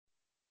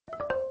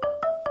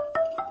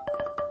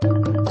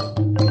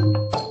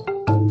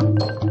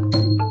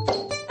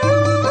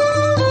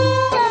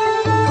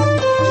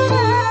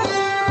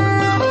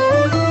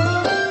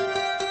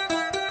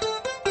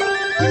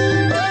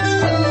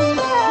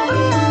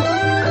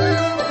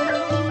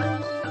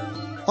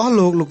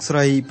លោកលោកស្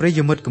រីប្រិយ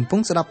មិត្តកំពុ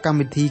ងស្ដាប់កម្ម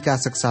វិធីការ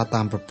សិក្សា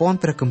តាមប្រព័ន្ធ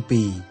ព្រះគម្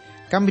ពីរ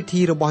កម្មវិ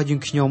ធីរបស់យើ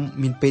ងខ្ញុំ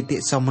មានបេតិ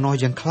សោមនស្ស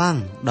យ៉ាងខ្លាំង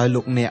ដោយ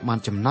លោកអ្នកបាន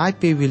ចំណាយ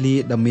ពេលវេលា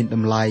ដ៏មានត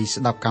ម្លៃ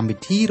ស្ដាប់កម្មវិ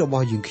ធីរប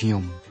ស់យើងខ្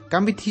ញុំក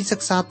ម្មវិធីសិ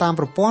ក្សាតាម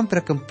ប្រព័ន្ធព្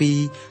រះគម្ពីរ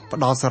ផ្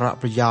ដល់សារៈ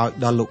ប្រយោជន៍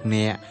ដល់លោក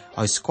អ្នក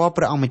ឲ្យស្គាល់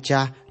ព្រះអង្គម្ចា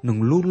ស់និង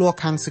លូតលាស់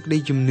ខាងសេចក្តី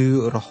ជំនឿ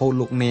រហូត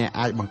លោកអ្នក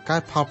អាចបង្កើ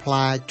តផលផ្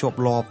លែជាប់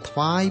លាប់ថ្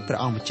វាយព្រះ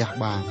អង្គម្ចាស់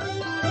បាន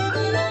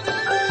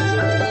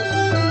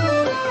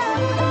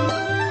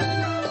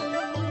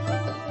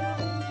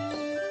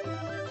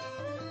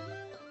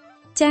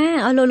ចា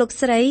អស់លោក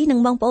ស្រីនិង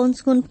បងប្អូន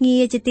ស្គូនភ្ងា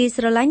ជាទី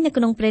ស្រឡាញ់នៅ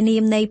ក្នុងព្រះនា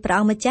មនៃព្រះ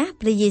អង្គម្ចាស់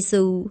ព្រះយេ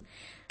ស៊ូវ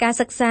ការ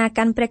សិក្សា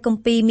កាន់ព្រះគ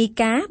ម្ពីរមី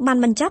កាបាន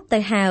បញ្ចប់ទៅ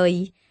ហើយ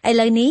ឥ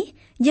ឡូវនេះ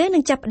យើងនឹ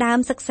ងចាប់ផ្ដើម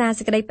សិក្សា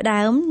សេចក្តីផ្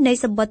ដើមនៃ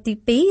សម្បត្តិ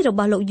ទី2រប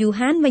ស់លោកយូ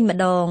ហានវិញម្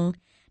ដង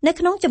នៅ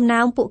ក្នុងចំណោ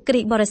មពួកគ្រី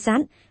ស្ទបរិស័ទ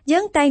យើ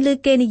ងតែងឮ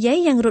គេនិយាយ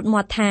យ៉ាងរត់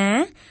មាត់ថា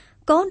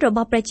កូនរប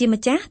ស់ព្រះជា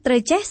ម្ចាស់ត្រូវ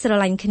ចេះស្រ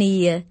ឡាញ់គ្នា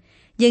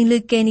យើងឮ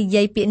គេនិ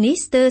យាយពាក្យនេះ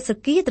ស្ទើរស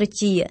គាត្រ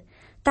ជា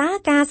តើ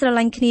ការស្រ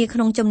ឡាញ់គ្នាក្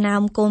នុងចំណោ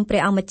មកូនព្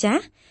រះអង្គម្ចា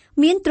ស់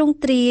មានទ្រង់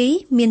ទ្រាយ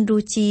មានរ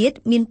សជាតិ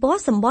មានព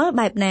ណ៌សម្បុរ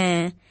បែបណា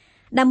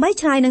ដើម្បី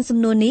ឆ្លើយនឹងសំ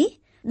ណួរនេះ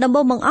ដំបូ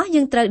ងបង្អស់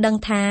យើងត្រូវដឹង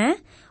ថា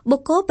បុ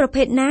គ្គលប្រ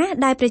ភេទណា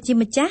ដែលព្រះជា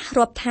ម្ចាស់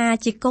រាប់ថា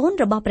ជាកូន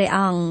របស់ព្រះអ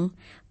ង្គ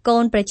កូ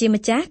នព្រះជា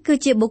ម្ចាស់គឺ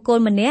ជាបុគ្គល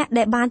ម្នាក់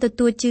ដែលបានទ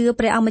ទួលជឿ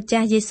ព្រះអង្គម្ចា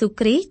ស់យេស៊ូវ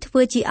គ្រីស្ទធ្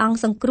វើជាអង្គ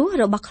សង្គ្រោះ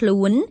របស់ខ្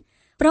លួន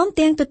ព្រម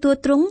ទាំងទទួល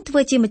ទ្រង់ធ្វើ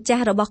ជាម្ចា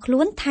ស់របស់ខ្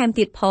លួនថែម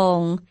ទៀតផង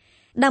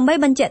ដើម្បី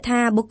បញ្ជាក់ថា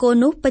បុគ្គល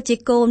នោះពិតជា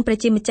កូនព្រះ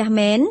ជាម្ចាស់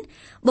មែន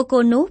បុគ្គ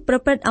លនោះប្រ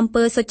ព្រឹត្តអំ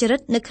ពើសុចរិ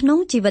តនៅក្នុង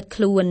ជីវិត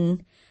ខ្លួន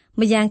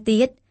ម្យ៉ាង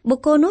ទៀតបុ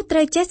គ្គលនោះត្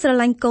រូវចេះស្រ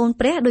ឡាញ់កូន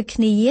ព្រះដូច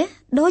គ្នា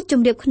ដោយជំ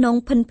រាបក្នុង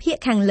ភិនភាគ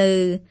ខាងលើ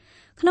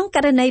ក្នុងក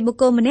រណីបុគ្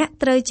គលម្នាក់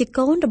ត្រូវជា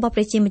កូនរបស់ព្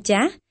រះជាម្ចា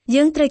ស់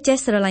យើងត្រូវចេះ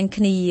ស្រឡាញ់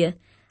គ្នា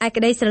ឯ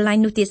ក្តីស្រឡា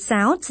ញ់នោះទៀត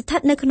សោតស្ថិ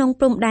តនៅក្នុង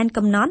ព្រំដែន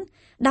កំណត់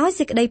ដោយ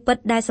សេចក្តីពិត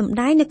ដែលសម្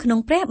ដែងនៅក្នុង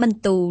ព្រះបន្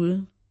ទូល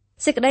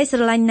សេចក្តីស្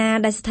រឡាញ់ណា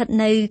ដែលស្ថិត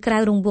នៅក្រៅ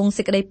រង្វង់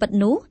សេចក្តីពិត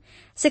នោះ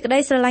សេចក្តី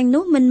ស្រឡាញ់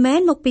នោះមិនមែ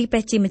នមកពីព្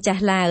រះជាម្ចា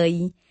ស់ឡើយ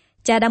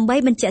ចាដើម្បី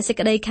បញ្ជាក់សេច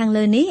ក្តីខាង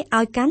លើនេះ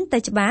ឲ្យកាន់តែ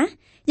ច្បាស់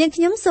យើង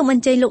ខ្ញុំសូមអ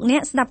ញ្ជើញលោកអ្ន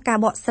កស្ដាប់ការ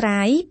បកស្រា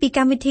យពីក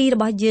ម្មវិធីរ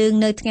បស់យើង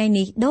នៅថ្ងៃ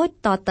នេះដូច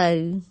តទៅ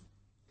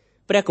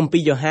ព្រះគម្ពី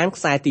រយ៉ូហាន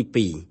ខ្សែទី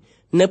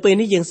2នៅពេល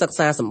នេះយើងសិក្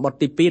សាសម្បត្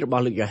តិទី2រប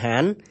ស់លោកយ៉ូហា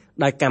ន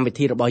ដោយកម្មវិ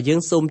ធីរបស់យើង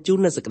សូមជូន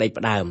នូវសេចក្តី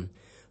ផ្ដើម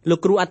លោក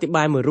គ្រូអធិប្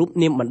បាយមួយរូប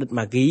នាមបណ្ឌិត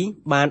ម៉ាហ្គី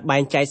បានបែ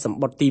ងចែកសម្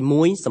បត្តិទី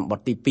1សម្ប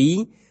ត្តិទី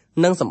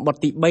2និងសម្បត្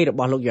តិទី3រប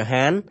ស់លោកយ៉ូ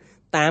ហាន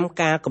តាម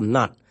ការកំណ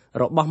ត់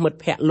របស់មិត្ត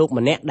ភ័ក្តិលោក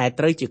ម្នាក់ដែល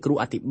ត្រូវជាគ្រូ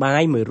អធិប្បា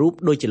យមួយរូប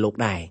ដូចជាលោក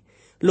ដែរ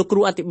លោកគ្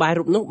រូអធិប្បាយ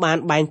រូបនោះបាន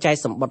បែងចែក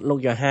សម្បត្តិលោក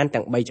យ៉ូហាន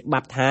ទាំង3ច្បា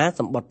ប់ថា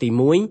សម្បត្តិទី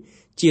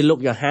1ជាលោក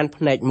យ៉ូហាន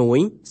ផ្នែក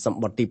1សម្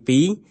បត្តិទី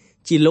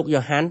2ជាលោក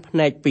យ៉ូហានផ្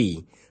នែក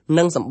2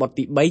និងសម្បត្តិ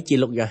ទី3ជា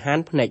លោកយ៉ូហាន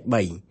ផ្នែក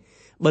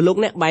3បើលោក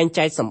អ្នកបែង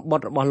ចែកសម្ប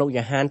ត្តិរបស់លោក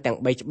យ៉ូហានទាំង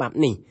3ច្បាប់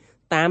នេះ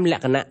តាមល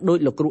ក្ខណៈដូច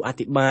លោកគ្រូអ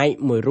ធិប្បាយ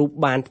មួយរូប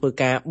បានធ្វើ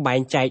ការបែង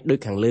ចែកដូច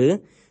ខាងលើ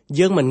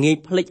យើងមិនងាយ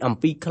ភ្លេចអំ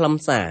ពីខ្លឹម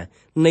សារ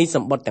នៃស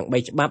ម្បត្តិទាំង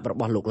3ច្បាប់រ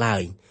បស់លោកឡើ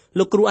យ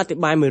លោកគ្រូអធិ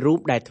ប្បាយមួយរូប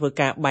ដែលធ្វើ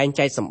ការបែង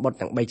ចែកសម្បត្តិ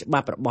ទាំង3ច្បា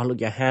ប់របស់លោក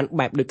យ៉ូហាន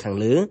បែបដូចខាង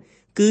លើ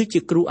គឺជា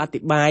គ្រូអធិ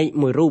ប្បាយ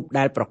មួយរូប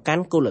ដែលប្រកា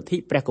ន់គោលលទ្ធិ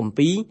ព្រះគម្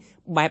ពីរ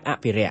បែបអ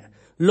ភិរក្ស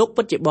លោក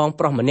ពិតជាបង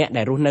ប្រុសម្នាក់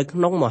ដែលរស់នៅក្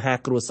នុងមហា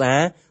គ្រួសារ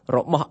រ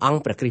បស់អង្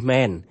គព្រះគ្រីស្ទ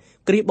មែន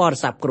គ្រីស្ទបរិ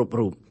ស័ទគ្រប់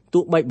រូប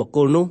ទោះបីបុគ្គ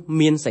លនោះ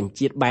មានសញ្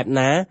ជាតិបែប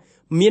ណា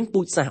មានពូ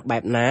ជសាសន៍បែ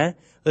បណា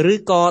ឬ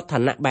ក៏ឋា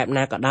នៈបែប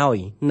ណាក៏ដោយ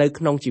នៅ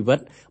ក្នុងជីវិត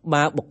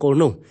បើបុគ្គល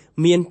នោះ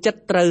មានចិត្ត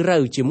ត្រូវរូ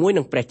វជាមួយ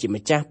នឹងព្រះជា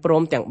ម្ចាស់ព្រ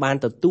មទាំងបាន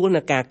ទទួល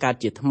នូវការកើត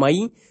ជាថ្មី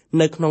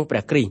នៅក្នុងព្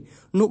រះគ្រីស្ទ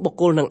នោះបុគ្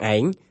គលនឹងឯ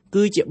ង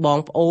គឺជាបង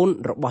ប្អូន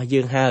របស់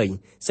យើងហើយ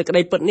សេចក្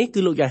តីពិតនេះគឺ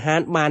លោកយ៉ូហា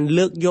នបាន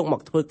លើកយកម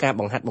កធ្វើការ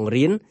បង្ហាត់បង្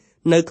រៀន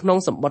នៅក្នុង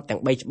សម្បត្តិទាំ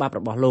ង3ច្បាប់រ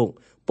បស់លោក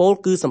ពោល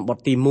គឺសម្បត្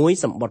តិទី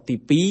1សម្បត្តិ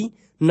ទី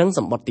2និងស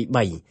ម្បត្តិទី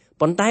3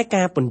ប៉ុន្តែ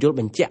ការពន្យល់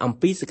បញ្ជាក់អំ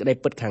ពីសេចក្តី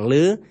ពិតខាង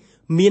លើ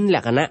មានល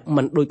ក្ខណៈ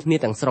មិនដូចគ្នា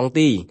ទាំងស្រុង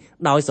ទេ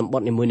ដោយសម្ប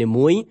ត្តិនី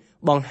មួយៗ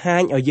បង្ហា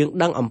ញឲ្យយើង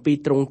ដឹងអំពី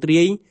ទ្រង់ទ្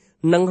រាយ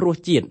និងរស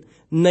ជាតិ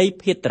នៃ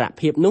ភេទរ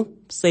ភាពនោះ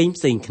ផ្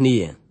សេងគ្នា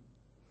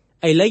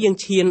ឥឡូវយើង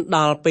ឈានដ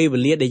ល់ពេលវេ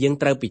លាដែលយើង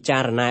ត្រូវពិចា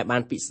រណាឲ្យបា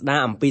នពិស្ដារ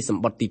អំពីស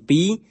ម្បត្តិ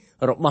ទី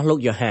2របស់លោក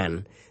យ៉ូហាន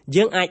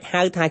យើងអាច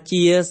ហៅថា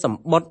ជាស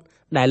ម្បត្តិ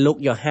ដែលលោក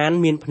យ៉ូហាន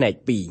មានផ្នែក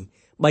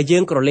2បើយើ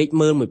ងក្រឡេក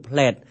មើលមួយផ្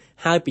លែត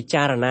ហើយពិ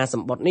ចារណាស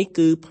ម្បត្តិនេះ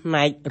គឺផ្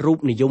នែករូប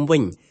និយមវិ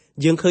ញ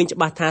យើងឃើញច្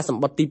បាស់ថាស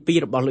ម្បត្តិទី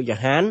2របស់លោកយ៉ូ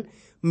ហាន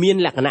មាន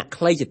លក្ខណៈ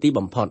ខ្លីជាទី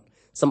បំផុត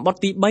សម្បត្តិ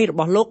ទី3រ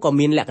បស់លោកក៏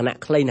មានលក្ខណៈ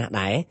ខ្លីណាស់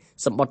ដែរ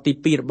សម្បត្តិ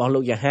ទី2របស់លោ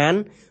កយ៉ូហាន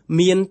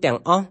មានទាំង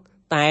អស់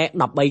តែ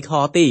13ខ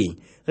ទេ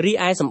រី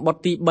ឯសម្បត្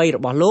តិទី3រ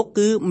បស់លោក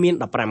គឺមាន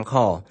15ខ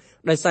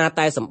ដោយសារ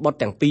តែសម្បត្តិ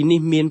ទាំងពីរនេះ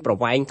មានប្រ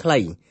វែងខ្លី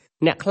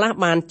អ្នកខ្លះ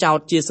បានចោទ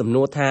ជាសំ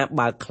ណួរថា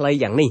បើខ្លី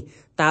យ៉ាងនេះ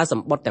តើស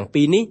ម្បត្តិទាំង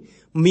ពីរនេះ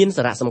មាន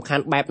សារៈសំខា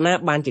ន់បែបណា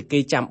បានជាគេ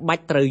ចាំបា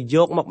ច់ត្រូវយ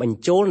កមកបញ្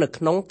ចូលនៅ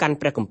ក្នុងកាន់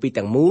ព្រះគម្ពីរ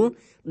ទាំងមូល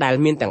ដែល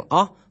មានទាំងអ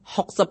ស់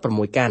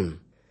66កាន់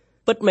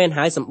ពិតមែន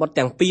ហើយសម្បត្តិ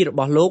ទាំងពីររប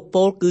ស់លោក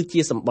ពោលគឺជា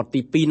សម្បត្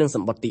តិទី2និងស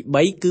ម្បត្តិទី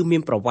3គឺមា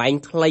នប្រវែង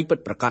ខ្លីពិត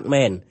ប្រាកដ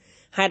មែន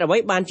ហេតុអ្វី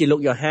បានជាលោក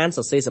យ៉ូហានស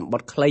រសេរសម្ប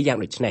ត្តិខ្លីយ៉ាង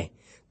ដូចនេះ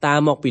តើ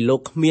មកពីលោក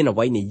គ្មានអ្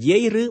វីនិយា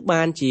យឬ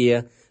បានជា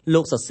លោ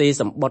កសរសេរ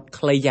សម្បត្តិ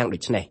ខ្លីយ៉ាងដូ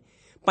ចនេះ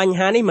បញ្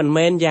ហានេះមិន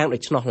មែនយ៉ាងដូ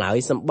ច្នោះឡើយ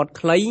សម្បត្តិ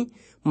ខ្លី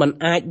มัน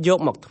អាចយក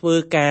មកធ្វើ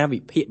ការវិ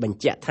ភាគបញ្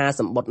ជាក់ថា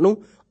សម្បត្តិនោះ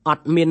អ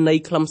ត់មានន័យ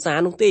ខ្លឹមសារ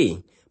នោះទេ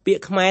ពាក្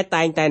យខ្មែរ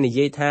តែងតែនិ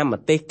យាយថា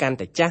ម្ទេសកាន់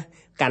តែចាស់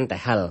កាន់តែ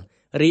ហឹល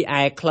រី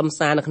ឯខ្លឹម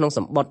សារនៅក្នុងស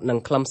ម្បត្តិនិង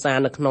ខ្លឹមសារ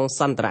នៅក្នុង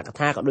សន្តរក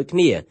ថាក៏ដូចគ្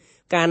នា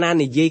កាលណា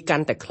និយាយកា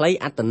ន់តែខ្លី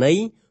អត្ថន័យ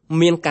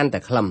មានកាន់តែ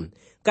ខ្លឹម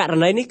ករ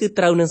ណីនេះគឺ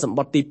ត្រូវនឹងសម្ប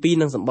ត្តិទី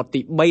2និងសម្បត្តិទី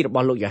3រប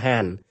ស់លោកយ៉ូហា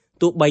ន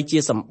ទោះបីជា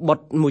សម្បត្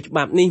តិមួយច្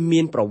បាប់នេះ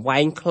មានប្រវែ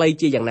ងខ្លី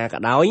ជាយ៉ាងណាក៏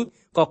ដោយ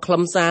ក៏ខ្លឹ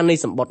មសារនៃ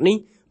សម្បត្តិនេះ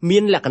មា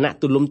នលក្ខណៈ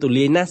ទូលំទូ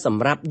លាយណាស់ស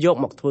ម្រាប់យក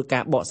មកធ្វើកា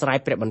របកស្រាយ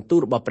ព្រះបន្ទូល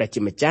របស់ព្រះ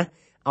ជាម្ចាស់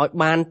ឲ្យ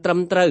បានត្រឹម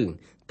ត្រូវ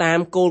តាម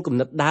គោលគំ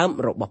និតដើម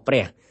របស់ព្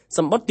រះស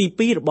ម្បត្តិ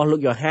ទី2របស់លោក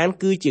យ៉ូហាន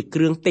គឺជាគ្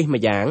រឿងទេស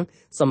ម្យ៉ាង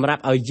សម្រា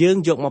ប់ឲ្យយើង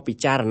យកមកពិ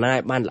ចារណាឲ្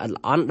យបានល្អិត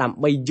ល្អន់ដើម្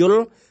បីយ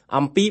ល់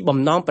អំពីបំ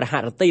ណងព្រះហ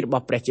ឫទ័យរប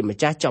ស់ព្រះជាម្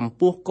ចាស់ចំ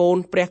ពោះកូន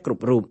ព្រះគ្រ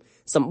ប់រូប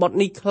សម្បត្តិ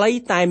នេះខ្លី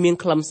តែមាន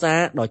ខ្លឹមសារ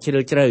ដ៏ជ្រា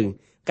លជ្រៅ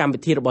កម្មវិ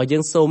ធីរបស់យើ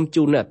ងសូម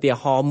ជូននូវឧទា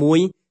ហរណ៍មួយ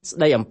ស្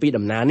ដីអំពី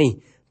ដំណើរនេះ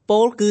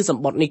ពោលគឺស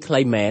ម្បត្តិនេះខ្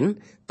លីមែន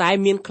តែ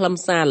មានខ្លឹម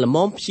សារល្ម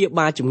មព្យា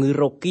បាលជំងឺ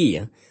រោគា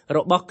រ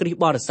បស់គ្រីស្ទ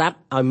បរិស័ទ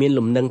ឲ្យមាន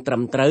លំនឹងត្រឹ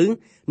មត្រូវ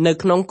នៅ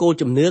ក្នុងគោល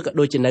ជំនឿក៏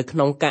ដូចជានៅក្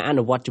នុងការអ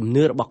នុវត្តជំ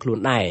នឿរបស់ខ្លួន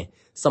ដែរ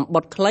សម្ប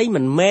ត្តិខ្លី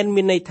មិនមែន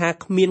មានន័យថា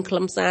គ្មានខ្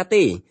លឹមសារ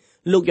ទេ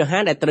លោកយ៉ូហា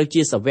នដែលត្រូវ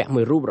ជាសាវក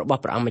មួយរូបរប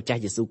ស់ព្រះអង្គម្ចា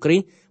ស់យេស៊ូវគ្រី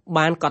ស្ទ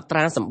បានកត់ត្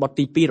រាសម្បត្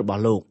តិទី2រប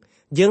ស់លោក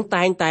យើង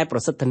តែងតែប្រ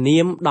សិទ្ធនា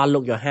មដល់លោ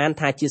កយ៉ូហាន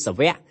ថាជាសា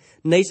វក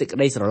នៃសេចក្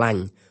តីស្រឡា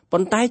ញ់ប៉ុ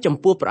ន្តែចំ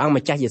ពោះព្រះអង្គ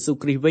ម្ចាស់យេស៊ូវ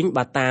គ្រីស្ទវិញ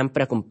បើតាមព្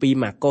រះគម្ពីរ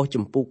ម៉ាកុស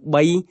ជំពូក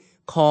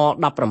3ខ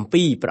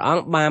17ព្រះអ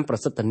ង្គបានប្រ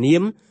សិទ្ធនា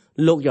ម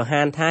លោកយ៉ូ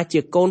ហានថាជា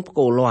កូនផ្គ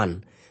រលាន់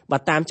បើ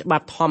តាមច្បា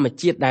ប់ធម្ម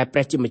ជាតិដែលព្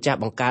រះជាម្ចាស់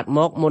បង្កើតម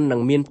កមុននឹ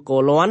ងមានផ្គ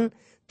រលាន់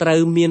ត្រូវ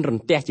មានរ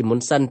ន្ទះជាមុន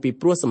សិនពី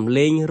ព្រោះសំ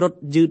ឡេងរត់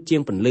យឺតជា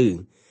ងពន្លឺ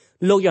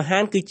លោកយ៉ូហា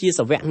នគឺជា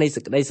សាវកនៃសេ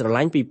ចក្តីស្រ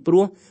ឡាញ់ពីព្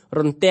រោះ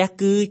រន្ទះ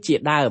គឺជា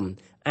ដើម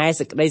ឯ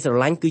សេចក្តីស្រ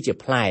ឡាញ់គឺជា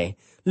ផ្លែ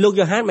លោក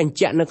យ៉ូហានបញ្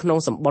ជាក់នៅក្នុង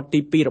សម្បត្តិទី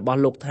2របស់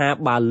លោកថា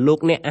បើលោក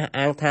អ្នកអះ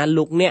អាងថា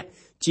លោកអ្នក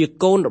ជា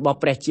កូនរបស់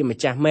ព្រះជាម្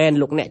ចាស់មែន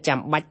លោកអ្នកចាំ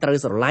បាច់ត្រូវ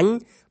ស្រឡាញ់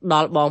ដ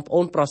ល់បងប្អូ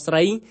នប្រុសស្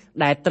រី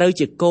ដែលត្រូវ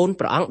ជាកូន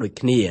ព្រះអង្គដូច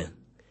គ្នា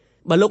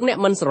បើលោកអ្នក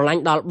មិនស្រឡា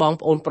ញ់ដល់បង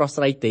ប្អូនប្រុស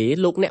ស្រីទេ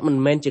លោកអ្នកមិន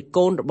មែនជា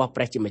កូនរបស់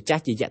ព្រះជាម្ចា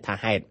ស់ជាយថា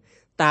ហេតុ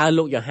តើ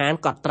លោកយ៉ូហាន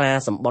កត់ត្រា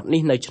សម្បត្តិ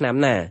នេះនៅឆ្នាំ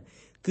ណា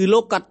គឺលោ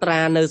កកត់ត្រា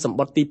នៅសម្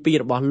បត្តិទី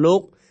2របស់លោ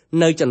ក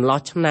នៅចន្លោះ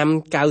ឆ្នាំ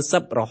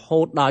90រហូ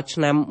តដល់ឆ្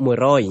នាំ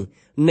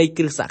100នៃ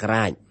គ្រិស្តសក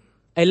រាជ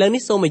ឥឡូវ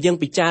នេះសូមឲ្យយើង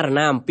ពិចារ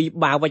ណាអំពី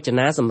បាវច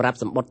នាសម្រាប់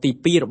សម្បត្តិ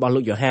ទី2របស់លោ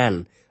កយ៉ូហាន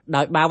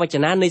ដោយបាវច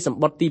នានៃសម្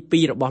បត្តិទី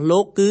2របស់លោ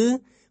កគឺ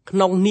ក្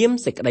នុងនាម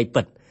សេចក្តី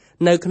ពិត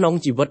នៅក្នុង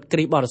ជីវិតគ្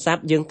រីស្ទបរិស័ទ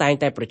យើងតែង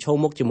តែប្រឈម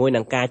មុខជាមួយ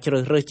នឹងការជ្រើ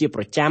សរើសជា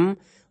ប្រចាំ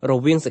រ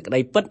វាងសេចក្តី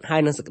ពិតហើ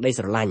យនិងសេចក្តី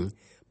ស្រឡាញ់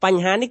ប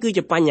ញ្ហានេះគឺ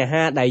ជាបញ្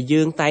ហាដែល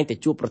យើងតែងតែ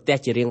ជួបប្រទះ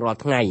ជារៀងរាល់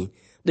ថ្ងៃ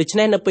ដូច្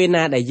នេះនៅពេល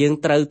ណាដែលយើង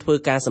ត្រូវធ្វើ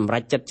ការសម្រេ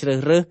ចចិត្តជ្រើស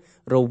រើស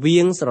រវា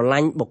ងស្រឡា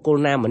ញ់បុគ្គល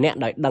ណាម្នាក់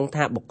ដោយដឹង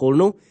ថាបុគ្គល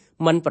នោះ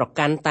មិនប្រ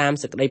កាន់តាម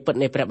សេចក្តីពិត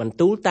នៃព្រះបន្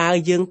ទូលតើ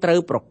យើងត្រូវ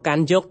ប្រកា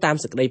ន់យកតាម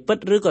សេចក្តីពិត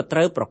ឬក៏ត្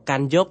រូវប្រកា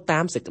ន់យកតា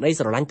មសេចក្តី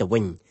ស្រឡាញ់ទៅវិ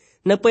ញ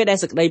នៅពេលដែល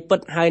សេចក្តីពិត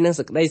ហើយនិង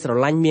សេចក្តីស្រ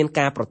ឡាញ់មាន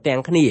ការប្រទាំង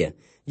គ្នា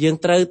យើង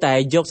ត្រូវតែ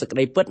យកសេចក្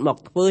តីពិតមក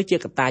ធ្វើជា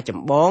កត្តាច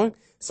ម្បង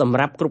សម្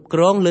រាប់គ្រប់គ្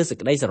រងលើសេច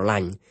ក្តីស្រឡា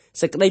ញ់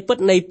សេចក្តីពិត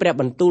នៃព្រះ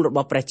បន្ទូលរប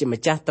ស់ព្រះជា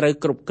ម្ចាស់ត្រូវ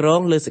គ្រប់គ្រ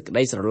ងលើសេចក្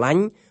តីស្រឡា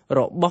ញ់រ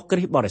បស់គ្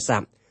រីស្ទបរិស័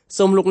ទ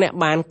សូមលោកអ្នក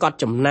បានកត់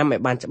ចំណាំឲ្យ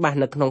បានច្បាស់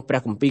នៅក្នុងព្រះ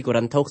គម្ពីរកូ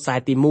រិនថូសខ្សែ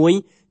ទី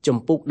1ជំ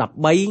ពូក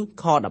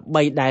13ខ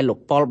13ដែលលោក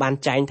ប៉ុលបាន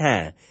ចែងថា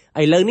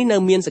ឥឡូវនេះនៅ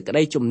មានសេចក្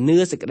តីជំនឿ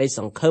សេចក្តីស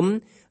ង្ឃឹម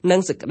និង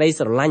សេចក្តី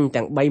ស្រឡាញ់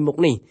ទាំង3មុខ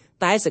នេះ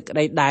តែសេចក្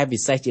តីដែលពិ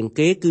សេសជាង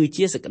គេគឺ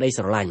ជាសេចក្តី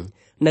ស្រឡាញ់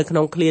នៅក្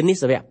នុងឃ្លានេះ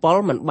សាវកប៉ុល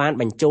មិនបាន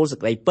បញ្ចូលសេច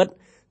ក្តីពិត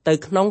ទៅ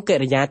ក្នុងកិ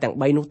រិយាទាំង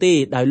3នោះទេ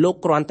ដោយលោក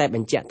គ្រាន់តែប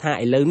ញ្ជាក់ថា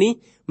ឥឡូវនេះ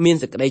មាន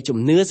សេចក្តីជំ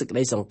នឿសេចក្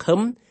តីសង្ឃឹម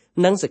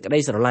និងសេចក្តី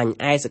ស្រឡាញ់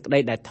ឯសេចក្តី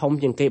ដែលធំ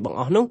ជាងគេបង្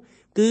អស់នោះ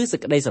គឺសេច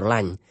ក្តីស្រឡា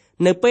ញ់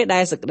នៅពេលដែ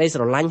លសេចក្តីស្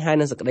រឡាញ់ហើយ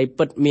និងសេចក្តី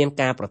ពិតមាន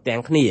ការប្រទាំ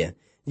ងគ្នា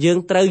យើង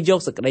ត្រូវយក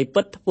សេចក្តី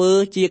ពិតធ្វើ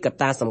ជាកត្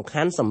តាសំ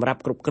ខាន់សម្រាប់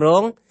គ្រប់គ្រ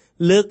ង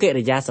លើកិ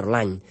រិយាស្រ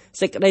ឡាញ់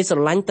សេចក្តីស្រ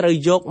ឡាញ់ត្រូវ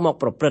យកមក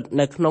ប្រព្រឹត្ត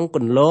នៅក្នុងគ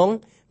ន្លង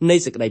នៃ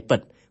សេចក្តីពិត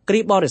គ្រី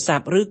ស្ទបរិស័ទ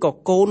ឬក៏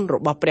កូនរ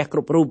បស់ព្រះគ្រ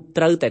ប់រូប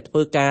ត្រូវតែធ្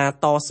វើការ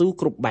តស៊ូ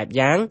គ្រប់បែប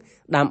យ៉ាង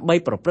ដើម្បី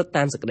ប្រព្រឹត្ត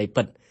តាមសេចក្តី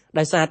ពិត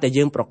ដោយសារតែ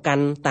យើងប្រកា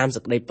ន់តាមសេ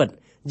ចក្តីពិត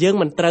យើង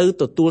មិនត្រូវ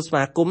ទទួលស្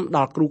វាគមន៍ដ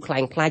ល់គ្រូក្លែ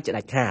ងក្លាយជា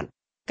ដាច់ខាត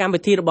កម្មវិ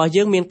ធីរបស់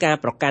យើងមានការ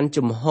ប្រកាន់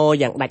ជំហរ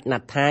យ៉ាងដាច់ណា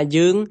ត់ថា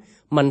យើង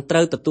មិនត្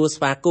រូវទទួល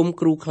ស្វាគមន៍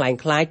គ្រូក្លែង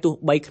ក្លាយទោះ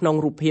បីក្នុង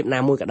រូបភាពណា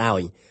មួយក៏ដោ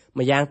យ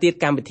ម្យ៉ាងទៀត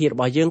កម្មវិធីរ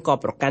បស់យើងក៏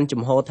ប្រកាន់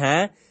ជំហរថា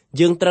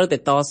យើងត្រូវតែ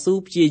តស៊ូ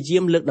ព្យាយា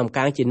មលើកដំ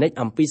កើងជានិច្ច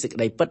អំពីសេចក្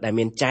តីពិតដែល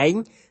មានចែង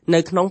នៅ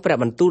ក្នុងព្រះ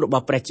បន្ទូលរប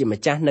ស់ព្រះជា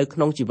ម្ចាស់នៅក្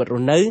នុងជីវិតរ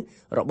ស់នៅ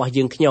របស់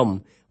យើងខ្ញុំ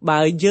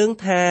បើយើង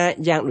ថា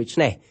យ៉ាងដូច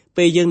នេះ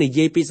ពេលយើងនិ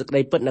យាយពីសេចក្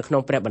តីពិតនៅក្នុ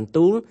ងព្រះបន្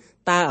ទូល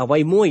តើអ្វី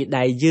មួយ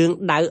ដែលយើង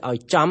ដៅឲ្យ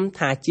ចំ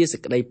ថាជាសេច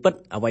ក្តីពិត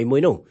អ្វីមួ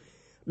យនោះ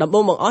ដំបូ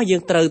ងបង្អស់យើ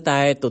ងត្រូវតែ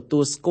ទទួ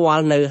លស្គា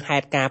ល់នៅហេ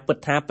តុការពិត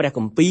ថាព្រះគ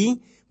ម្ពីរ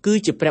គឺ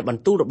ជាព្រះប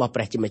ន្ទូលរបស់ព្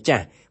រះជាម្ចា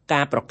ស់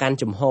ការប្រកាន់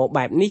ជំហរ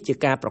បែបនេះជា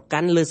ការប្រកា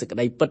ន់លើសេចក្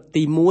តីពិត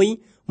ទី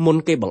1មុន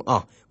គេបង្អ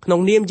ស់ក្នុង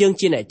នាមយើង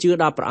ជាអ្នកជឿ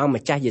ដល់ព្រះអង្គ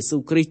ម្ចាស់យេស៊ូ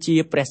វគ្រីស្ទជា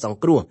ព្រះសង្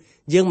គ្រោះ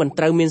យើងមិន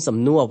ត្រូវមានសំ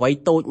ណួរអ្វី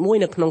តូចមួយ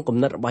នៅក្នុងគំ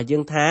និតរបស់យើ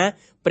ងថា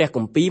ព្រះគ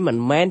ម្ពីរមិន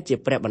មែនជា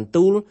ព្រះបន្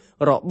ទូល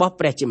របស់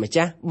ព្រះជាម្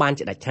ចាស់បាន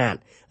ជាដាច់ខាត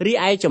រី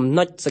ឯចំ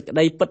ណុចសេចក្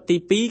តីពិតទី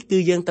2គឺ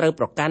យើងត្រូវ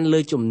ប្រកាន់លើ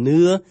ជំ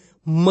នឿ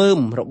មើម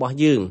របស់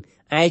យើង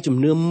ឯជំ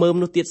នឿមើម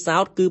នោះទៀតសោ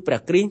តគឺព្រះ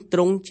គ្រីស្ទទ្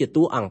រង់ជា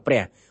តួអង្គព្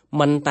រះ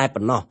មិនតែ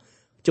ប៉ុណ្ណោះ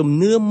ជំ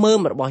នឿមើម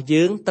របស់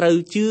យើងត្រូវ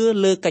ជឿ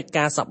លើកិច្ច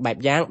ការសពបែប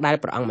យ៉ាងដែល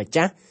ព្រះអង្គម្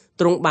ចាស់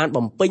ទ្រង់បាន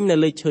បំពេញនៅ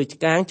លើឈើឆ្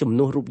កាងជំ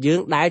នួសរូបយើង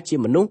ដែលជា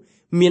មនុស្ស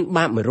មាន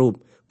បាបមួយរូប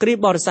គ្រីស្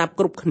ទបរិស័ទ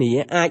គ្រប់គ្នា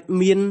អាច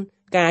មាន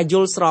ការយ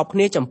ល់ស្របគ្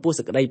នាចំពោះ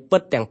សេចក្តីពិ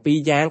តទាំងពីរ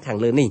យ៉ាងខាង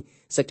លើនេះ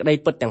សេចក្តី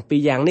ពិតទាំងពីរ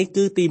យ៉ាងនេះ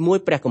គឺទី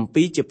1ព្រះគម្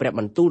ពីរជាព្រះ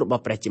បន្ទូលរប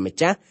ស់ព្រះជាម្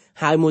ចាស់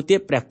ហើយមួយទៀត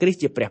ព្រះគ្រីស្ទ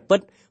ជាព្រះពិត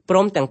ព្រ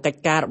មទាំងកិច្ច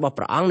ការរបស់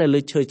ព្រះអង្គនៅលើ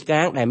ឈើឆ្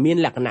កាងដែលមាន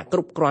លក្ខណៈគ្រ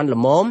ប់គ្រាន់ល្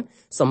មម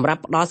សម្រា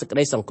ប់ផ្ដល់សេចក្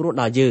តីសង្គ្រោះ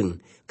ដល់យើង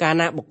កាល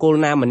ណាបុគ្គល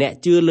ណាម្នាក់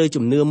ជឿលើ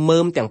ជំនឿមើ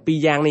មទាំងពីរ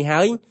យ៉ាងនេះ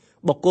ហើយ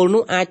បុគ្គល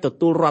នោះអាចទ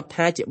ទួលរាប់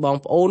ថាជាបង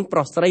ប្អូនប្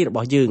រុសស្រីរប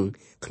ស់យើង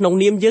ក្នុង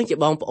នាមយើងជា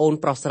បងប្អូន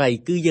ប្រុសស្រី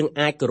គឺយើង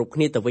អាចគោរពគ្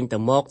នាទៅវិញទៅ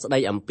មកស្ដី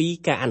អំពី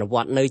ការអនុវ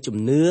ត្តនៅជំ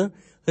នឿ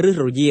ឬ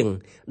រយាង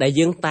ដែល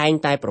យើងតែង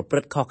តែប្រព្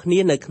រឹត្តខុសគ្នា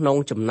នៅក្នុង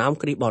ចំណោម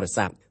គ្រីស្ទបរិ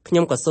ស័ទខ្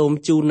ញុំក៏សូម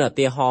ជូននៅឧ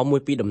ទាហរណ៍មួ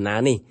យពីដំណើរ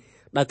នេះ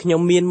ដោយខ្ញុំ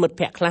មានមិត្ត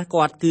ភក្តិខ្លះ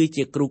គាត់គឺ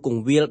ជាគ្រូគ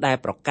ង្វាលដែល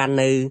ប្រកាន់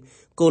នៅ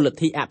គោលលទ្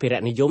ធិអភិរ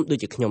ក្សនិយមដូច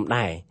ជាខ្ញុំ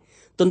ដែរ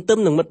ទន្ទឹម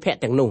នឹងមិត្តភក្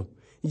តិទាំងនោះ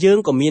យើង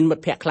ក៏មានមិ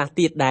ត្តភក្តិខ្លះ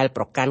ទៀតដែល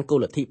ប្រកាន់គោល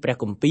លទ្ធិព្រះ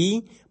គម្ពីរ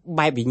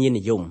បែបវិញ្ញាណ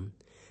និយម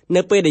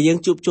នៅពេលដែលយើង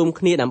ជួបជុំ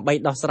គ្នាដើម្បី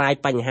ដោះស្រាយ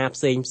បញ្ហា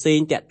ផ្សេង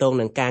ទាក់ទង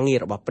នឹងការងារ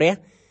របស់ព្រះ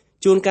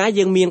ជួនកាល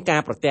យើងមានកា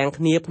រប្រទាំង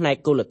គ្នាផ្នែក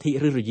គោលលទ្ធិ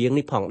ឬរយាង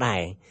នេះផងដែ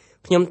រ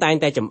ខ្ញុំតែង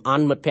តែចំអ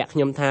ន់មិត្តភក្តិខ្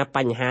ញុំថាប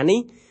ញ្ហានេះ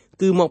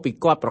គឺមកពី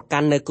គាត់ប្រកា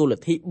ន់នៅគោលល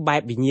ទ្ធិបែ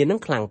បវិញ្ញាណនឹង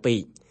ខ្លាំងពេ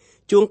ក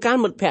ជួនកាល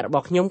មិត្តភក្តិរប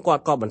ស់ខ្ញុំគា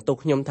ត់ក៏បន្ទោស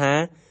ខ្ញុំថា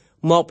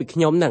មកពីខ្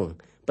ញុំនឹង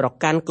ប្រ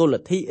កាន់គោលល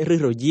ទ្ធិឬ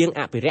រយាង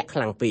អភិរក្សខ្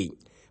លាំងពេក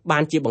បា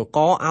នជាបង្ក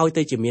ឲ្យ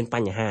ទៅជាមានប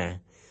ញ្ហា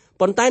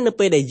ប៉ុន្តែនៅ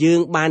ពេលដែលយើង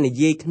បាននិ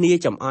យាយគ្នា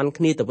ចំអន់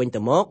គ្នាទៅវិញទៅ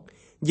មក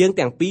យើង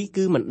ទាំងពីរ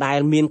គឺមិនដែល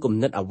មានគំ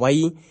និតអ្វី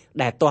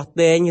ដែលទាស់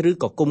ទែងឬ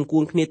ក៏គុំគួ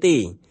នគ្នាទេ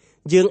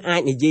យើងអា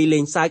ចនិយាយលេ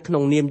ងសើចក្នុ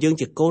ងនាមយើង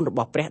ជាកូនរប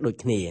ស់ព្រះដូច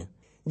គ្នា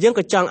យើង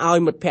ក៏ចង់ឲ្យ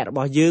មិត្តភក្តិរប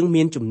ស់យើង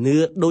មានជំនឿ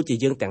ដូចជា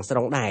យើងទាំងស្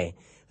រុងដែរ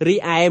រី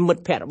ឯមិត្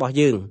តភក្តិរបស់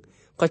យើង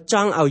ក៏ច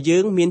ង់ឲ្យយើ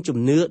ងមានជំ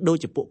នឿដូច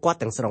ជាពួកគាត់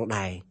ទាំងស្រុង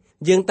ដែរ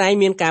យើងតែង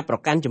មានការប្រ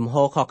កាន់ជំហ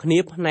រខុសគ្នា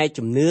ផ្នែក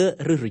ជំនឿ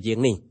ឬរយាង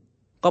នេះ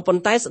ក៏ប៉ុ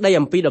ន្តែស្ដី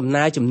អំពីដំ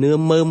ណើរជំនឿ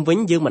មើមវិញ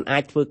យើងមិនអា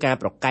ចធ្វើការ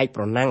ប្រកែក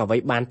ប្រណាំងអ្វី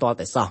បានទាល់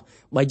តែសោះ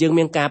បើយើង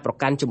មានការប្រ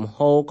កាន់ជំហ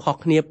រខុស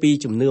គ្នាពី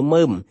ជំនឿ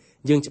មើម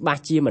យើងច្បា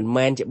ស់ជាមិន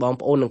មែនជាបង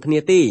ប្អូននឹងគ្នា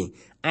ទេ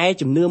ឯ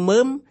ជំនឿមើ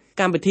ម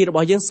កម្មវិធីរប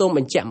ស់យើងសូមប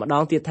ញ្ជាក់ម្ដ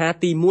ងទៀតថា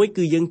ទី1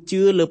គឺយើង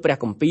ជឿលើព្រះ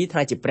គម្ពីរ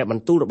ថាជាព្រះប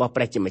ន្ទូលរបស់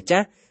ព្រះជាម្ចា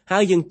ស់ហើ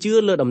យយើងជឿ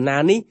លើដំណើ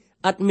រនេះ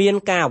ឥតមាន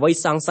ការអ្វី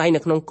សង្ស័យនៅ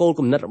ក្នុងគោល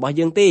គំនិតរបស់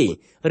យើងទេ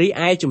រី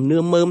ឯជំនឿ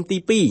មើមទី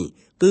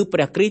2គឺព្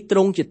រះគ្រីស្ទទ្រ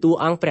ង់ជាតួ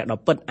អង្គព្រះដ៏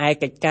ពិតឯ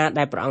កិច្ចការ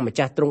ដែលព្រះអង្គម្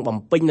ចាស់ទ្រង់បំ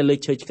ពេញនៅលើ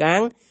ឈើឆ្កា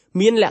ង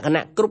មានលក្ខ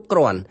ណៈគ្រប់គ្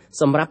រាន់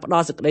សម្រាប់ផ្ដ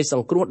ល់សេចក្តីស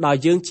ង្គ្រោះដល់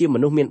យើងជាម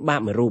នុស្សមានបា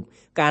បមួយរូប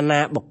កាលណា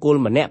បុគ្គល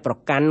ម្នាក់ប្រ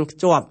កាន់ខ្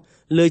ជាប់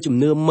លើជំ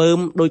នឿមើម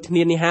ដូចគ្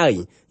នានេះហើយ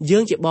យើ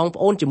ងជាបងប្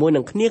អូនជាមួយ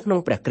នឹងគ្នាក្នុង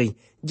ព្រះគ្រីស្ទ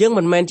យើង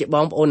មិនមែនជាប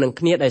ងប្អូននឹង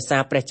គ្នាដោយសា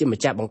រព្រះជាម្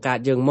ចាស់បង្កើត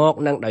យើងមក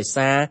និងដោយ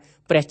សារ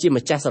ព្រះជា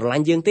ម្ចាស់ស្រឡា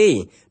ញ់យើងទេ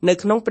នៅ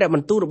ក្នុងព្រះប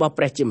ន្ទូលរបស់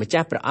ព្រះជាម្ចា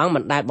ស់ព្រះអង្គមិ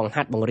នដែលបង្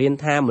ហាត់បង្រៀន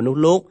ថាមនុស្ស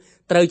លោក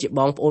ត្រូវជា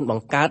បងប្អូនប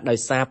ង្កើតដោយ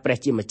សារព្រះ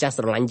ជាម្ចាស់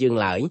ស្រឡាញ់យើង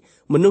ឡើយ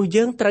មនុស្ស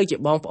យើងត្រូវជា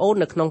បងប្អូន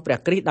នៅក្នុងព្រះ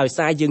គ្រីស្ទដោយ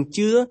សារយើង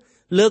ជឿ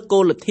លើគោ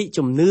លលទ្ធិ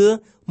ជំនឿ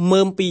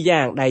មើមពីរ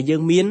យ៉ាងដែលយើ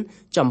ងមាន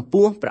ចំ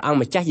ពោះព្រះអង្គ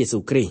ម្ចាស់យេស៊ូ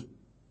វគ្រីស្ទ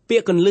ពា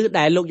ក្យគន្លឹះ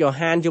ដែលលោកយ៉ូ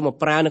ហានយកមក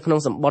ប្រើនៅក្នុង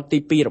សម្បទទី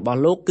2របស់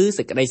លោកគឺ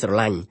សេចក្តីស្រ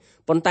ឡាញ់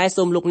ប៉ុន្តែ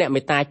សូមលោកអ្នក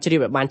មេត្តាជ្រា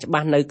បឲ្យបានច្បា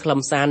ស់នៅខ្លឹម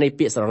សារនៃ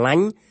ពាក្យស្រឡា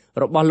ញ់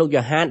របស់លោក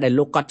យ៉ូហានដែល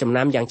លោកកត់ចំ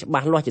ណាំយ៉ាងច្បា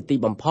ស់លាស់ជាទី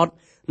បំផុត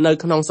នៅ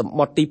ក្នុងសម្ប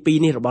ទទី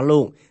2នេះរបស់លោ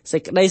កសេ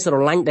ចក្តីស្រ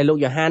ឡាញ់ដែលលោក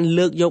យ៉ូហាន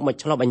លើកយកមក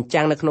ឆ្លុះបញ្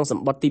ចាំងនៅក្នុងស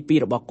ម្បទទី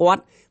2របស់គា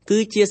ត់គឺ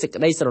ជាសេច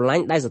ក្តីស្រឡា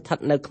ញ់ដែលស្ថិត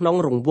នៅក្នុង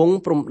រង្វង់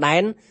ព្រំដែ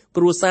ន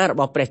គ្រួសាររ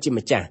បស់ព្រះជា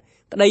ម្ចាស់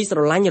ក្តីស្រ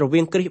ឡាញ់រ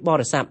វាងគ្រីស្ទប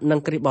រិស័ទនិង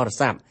គ្រីស្ទបរិ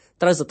ស័ទ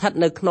ត្រូវស្ថិត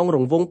នៅក្នុងរ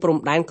ង្វង់ព្រំ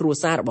ដែនគ្រួ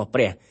សាររបស់ព្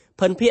រះ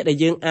ភិនភាគដែល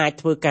យើងអាច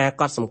ធ្វើការ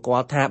កត់សម្គា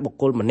ល់ថាបុគ្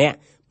គលម្នាក់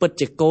ពិត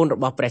ជាកូនរ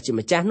បស់ព្រះជា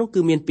ម្ចាស់នោះ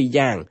គឺមាន2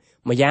យ៉ាង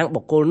ម្យ៉ាង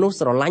បុគ្គលនោះ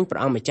ស្រឡាញ់ព្រះ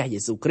អង្គម្ចាស់យេ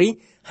ស៊ូវគ្រីស្ទ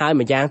ហើយ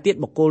ម្យ៉ាងទៀត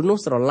បុគ្គលនោះ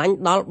ស្រឡាញ់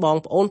ដល់បង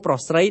ប្អូនប្រុស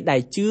ស្រីដែ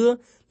លជឿ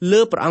លើ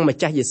ព្រះអង្គម្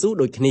ចាស់យេស៊ូវ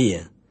ដូចគ្នា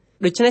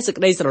ដូច្នេះសេច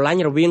ក្តីស្រឡា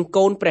ញ់រវាង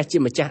កូនព្រះជា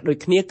ម្ចាស់ដូច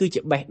គ្នាគឺ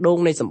ជាបេះដូង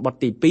នៃសម្បទ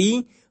ទី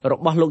2រ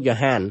បស់លោកយ៉ូ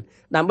ហាន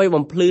ដើម្បី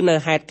បំភ្លឺនៅ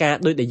ហេតុការណ៍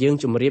ដូចដែលយើង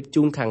ជម្រាប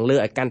ជូនខាងលើ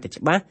ឲ្យកាន់តែ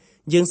ច្បាស់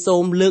យើងសូ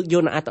មលើកយ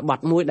កនៅអត្ថបទ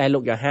មួយដែលលោ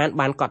កយ៉ូហាន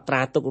បានកត់ត្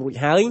រាទុករួច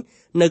ហើយ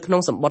នៅក្នុ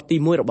ងសម្បទទី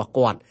1របស់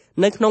គាត់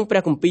នៅក្នុងព្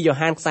រះគម្ពីរយ៉ូ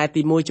ហានខ្សែ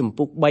ទី1ចំ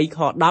ពុក3ខ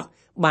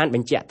10បានប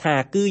ញ្ជាក់ថា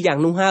គឺយ៉ាង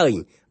នោះហើយ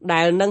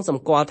ដែលនឹងស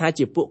ម្គាល់ថា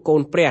ជាពួកកូ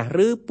នព្រះ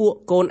ឬពួក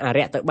កូនអារ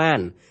ក្សទៅបាន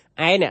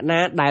ឯអ្នកណា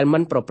ដែលមិ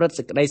នប្រព្រឹត្ត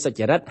សេចក្តីសុ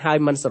ចរិតហើយ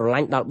មិនស្រឡា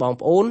ញ់ដល់បង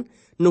ប្អូន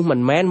នោះមិន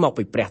មែនមក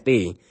ពីព្រះទេ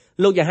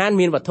លោកយ៉ូហាន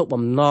មានវត្ថុ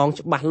បំណង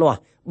ច្បាស់លាស់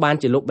បាន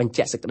ជាលោកបញ្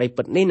ជាក់សេចក្តី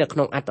ពិតនេះនៅក្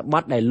នុងអត្ថប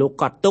ទដែលលោក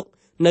កត់ទុក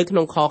នៅក្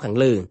នុងខខាង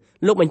លើ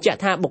លោកបញ្ជាក់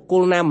ថាបុគ្គ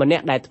លណាម្នា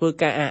ក់ដែលធ្វើ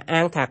ការអះ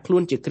អាងថាខ្លួ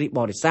នជាគ្រីស្ទប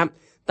រិស័ទ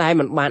តែ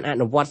មិនបានអ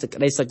នុវត្តសេច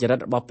ក្តីសុចរិត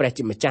របស់ព្រះ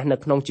ជាម្ចាស់នៅ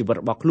ក្នុងជីវិត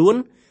របស់ខ្លួន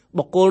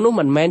បុគ្គលនោះ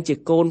មិនមែនជា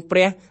កូនព្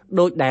រះ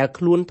ដោយដែល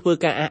ខ្លួនធ្វើ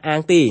ការអះអា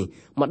ងទេ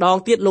ម្ដង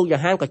ទៀតលោកយ៉ូ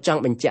ហានក៏ច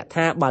ង់បញ្ជាក់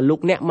ថាបើលោក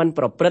អ្នកមិន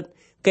ប្រព្រឹត្ត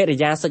កិរិ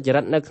យាសុច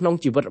រិតនៅក្នុង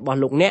ជីវិតរបស់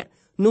លោកអ្នក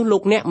នោះលោ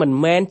កអ្នកមិន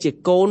មែនជា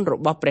កូនរ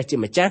បស់ព្រះជា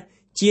ម្ចាស់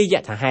ជាយ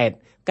ថាហេតុ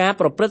ការ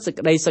ប្រព្រឹត្តសេច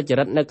ក្តីសុច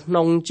រិតនៅក្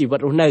នុងជីវិត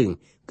រស់នៅ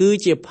គឺ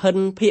ជាភិន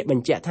ភាគប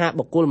ញ្ជាក់ថា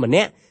បុគ្គលម្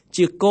នាក់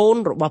ជាកូ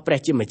នរ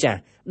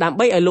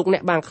បស់ព្រះជាម្ចាស់ដើម្បីឲ្យលោ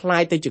កអ្នកបានក្លា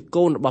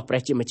យទៅជាកូនរបស់ព្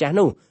រះជាម្ចាស់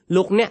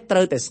នោះលោកអ្នកត្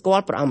រូ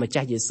វតែស្គាល់ព្រះអង្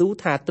គម្ចាស់យេស៊ូ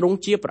វថាទ្រង់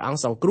ជាព្រះអង្គ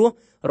សង្គ្រោះ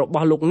រប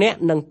ស់លោកអ្ន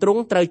កនិងទ្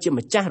រង់ត្រូវជាម្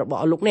ចាស់រប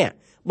ស់លោកអ្ន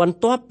កបន្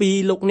ទាប់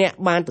ពីលោកអ្ន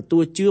កបាន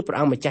ទទួលជឿព្រះ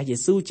អង្គម្ចាស់យេ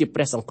ស៊ូវជាព្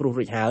រះសង្គ្រោះ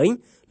រួចហើយ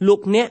លោ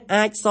កអ្ន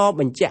កអាចសរ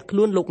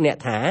បញ្ជាក់ខ្លួនលោកអ្ន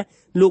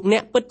កថាលោកអ្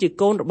នកពិ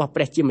តជាកូនរបស់ព្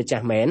រះជាម្ចា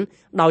ស់មែ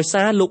នដោយសា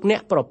រលោកអ្នក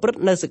ប្រព្រឹត្ត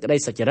នៅសេ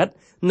ចក្តីសុចរិ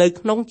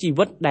តនៅក្នុងជី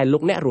វិតដែល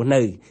លោកអ្នករស់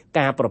នៅ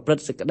ការប្រព្រឹត្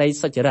តសេចក្តី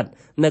សុចរិត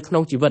នៅក្នុ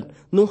ងជីវិត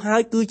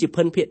នោះហើយគឺជា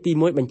ភិនភាគទី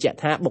1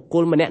បញ្ជាក់ថាបុគ្គ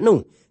លម្នាក់នោះ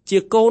ជា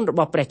កូនរ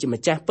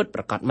បស់ព្រះជាម្ចាស់ពិតប្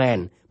រាកដមែ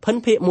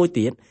នភិនភាគមួយ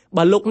ទៀ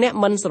តបើលោកអ្នក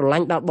មិនស្រឡា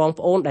ញ់ដល់ប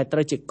ងប្អូនដែ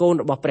លត្រូវជាកូ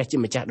នរ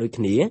បស់ព្រះជាម្ចាស់ដូចគ្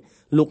នា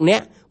លោកអ្ន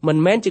កមិន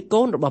មែ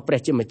នជាកូនរបស់ព្រះ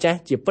ជាម្ចាស់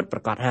ជាពិ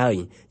តប្រាកដហើយ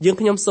យើ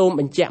ងខ្ញុំសូ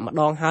មបញ្ជាក់ម្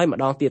ដងហើ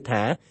យម្ដងទៀត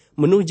ថា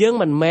មនុស្សយើ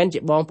ងមិនមែ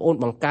នជាបងប្អូន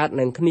បង្កើត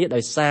នឹ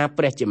ងគ្នាដោយសា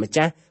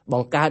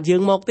រព្រះជាម្ចាស់បង្កើ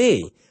តយើងមកទេ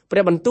ព្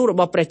រះបន្ទូលរប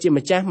ស់ព្រះជា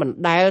ម្ចាស់មិ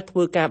នដែលធ្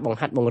វើការបង្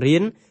ហាត់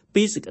បង្រៀន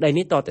ពីសេ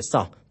ចក្តីនេះ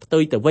តតែសោះផ្ទុ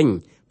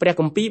យទៅវិញព្រះ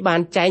គម្ពីរបា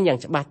នចែងយ៉ាង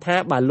ច្បាស់ថា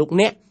បើលោ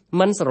កអ្ន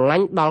កមិនស្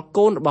រឡាញ់ដល់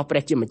កូនរ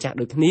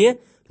បស់ព្រះជាម្ចាស់ដូចគ្នា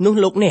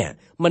នោះលោកអ្នក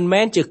មិ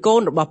នមែនជាកូ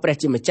នរ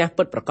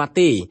បស់ព្រះជាម្ចាស់ពិតប្រាកដ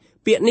ទេ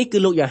ពាក្យនេះគឺ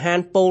លោកយ៉ូហា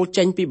នពោល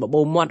ចេញពីប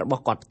បោមាត់រប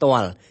ស់គាត់ផ្ទា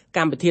ល់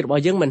កម្មវិធីរប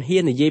ស់យើងមិន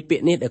ហ៊ាននិយា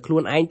យពាក្យនេះដោយខ្លួ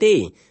នឯ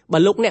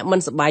ងទេបើលោកអ្នកមិ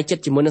នសប្បាយចិត្ត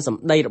ជាមួយនឹង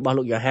សម្ដីរ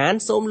បស់លោកយ៉ូហាន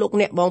សូមលោក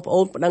អ្នកបងប្អូ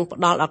នប្តឹងផ្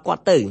ដាល់ឲ្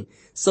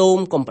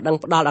យគាត់ទៅសូមកុំប្តឹង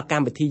ផ្ដាល់ឲ្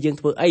យកម្មវិធីយើង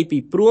ធ្វើអី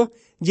ពីព្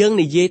រោះយើង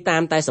និយា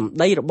យតាមតែ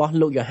សម្ដីរ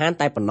បស់លោកយ៉ូហាន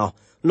តែប៉ុណ្ណោះ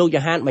លោ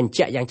កយ៉ូហានបញ្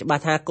ជាក់យ៉ាងច្បា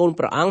ស់ថាកូ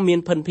នព្រះអង្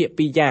គមានភិនភាគ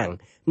2យ៉ាង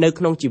នៅ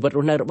ក្នុងជីវិត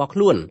រស់នៅរ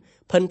បស់ខ្លួន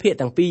ភិនភាគ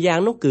ទាំង2យ៉ាង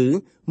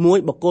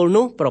នោះគឺមួយបុគ្គល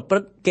នោះប្រព្រឹ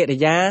ត្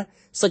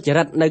តកិរិយាសុច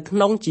រិ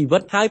តនៅក្នុងជីវិ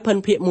តហើយភិ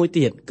នភាគមួ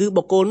យទៀតគឺ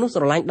បុគ្គល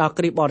នោះស្រឡាញ់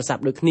ដល់គ្រីស្ទ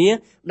បរិស័ទដូ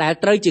ចគ្នាដែល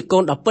ត្រូ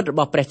វជាកូនដ៏ពិតរ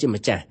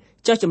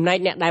បស់ព្រះជាម្ចាស់ចុះចំណែ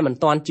កអ្នកដែលមិ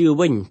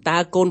នទាន់ជឿវិញតើ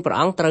កូ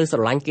នព្រះអង្គត្រូវស្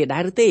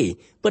រឡាញ់គេដែរ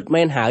ឬទេពិត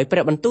មែនហើយព្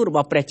រះបន្ទូលរប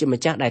ស់ព្រះជាម្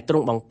ចាស់ដែលទ្រ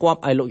ង់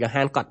បង្គាប់ឲ្យលោកយ៉ូ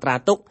ហានកត់ត្រា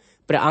ទុ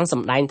កព្រះអង្គស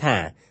ម្ដែ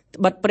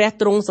ងថាត្បិតព្រះ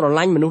ទ្រង់ស្រ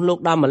ឡាញ់មនុស្សលោ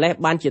កដល់ម្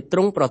លេះបានជាទ្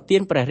រង់ប្រទា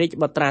នព្រះរាជ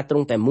បុត្រាទ្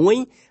រង់តែមួយ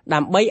ដើ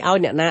ម្បីឲ្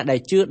យអ្នកណាដែល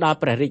ជឿ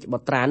ដល់ព្រះរាជបុ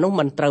ត្រា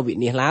នោះមិនត្រូ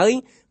វវិនាសឡើ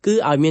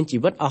យគឺឲ្យមា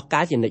នជីវិតអស់ក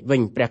លជានិច្ច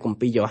វិញព្រះគម្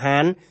ពីរយ៉ូហា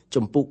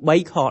នជំពូក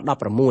3ខ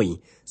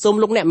16សូ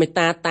មលោកអ្នកមេត្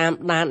តាតា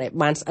មដានឲ្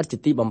យបានស្អិ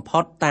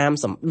តជាទីបំផុតតា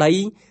មសម្ដី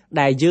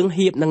ដែលយើង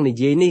ហៀបនឹងនិ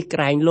យាយនេះក្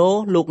រែ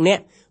ងលោលោកអ្នក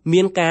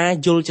មានការ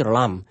យល់ច្រ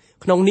ឡំ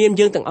ក្នុងនាម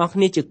យើងទាំងអស់គ្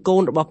នាជាកូ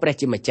នរ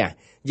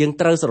បស់ព្រះជាម្ចាស់យើង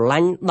ត្រូវស្រឡា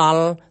ញ់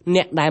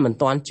ដល់អ្នកដែលមិ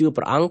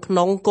នទាន់ជឿព្រះអង្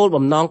គក្នុងគោ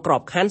លបំណ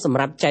ងក្របខ័ណ្ឌ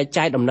សម្រាប់ចែក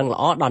ចាយដំណឹងល្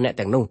អដល់អ្នក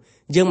ទាំង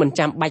នោះយើងមិ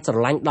នចាំបាច់ស្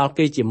រឡាញ់ដល់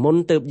គេជាមុ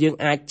នទើបយើ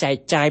ងអាចចែ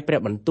កចាយព្រះ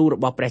បន្ទូលរប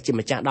ស់ព្រះជា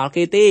ម្ចាស់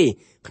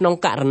ដល់គេទេក្នុង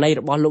ករណី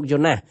របស់លោកយ៉ូ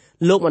ណា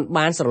សលោកមិ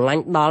នបានស្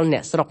រឡាញ់ដល់អ្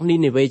នកស្រុ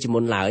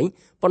កនីនេវេជាមុនឡើ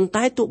យប៉ុន្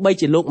តែ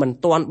ទោះបីជាលោកមិ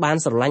នទាន់បាន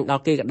ស្រឡាញ់ដ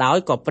ល់គេក៏ដោ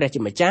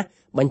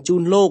យក៏ព្រះជាម្ចាស់បញ្ជូ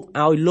នលោក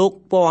ឲ្យលោក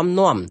ពំ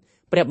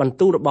នាំព្រះបន្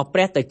ទូលរ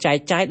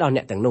បស់ព្រះទៅចែកចាយដល់អ្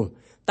នកទាំង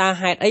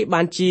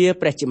នោះតើហេតុអីបានជា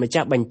ព្រះជាម្ចា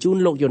ស់បញ្ជូន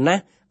លោកយ៉ូណា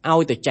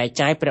សឲ្យទៅចែ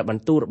កចាយព្រះ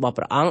បន្ទូលរបស់ព្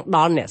រះអង្គ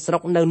ដល់អ្ន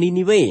កស្រុកនៅនី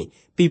នីវេ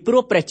ពីព្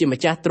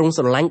រោះព្រះជាម្ចាស់ទ្រង់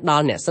ស្រឡាញ់ដ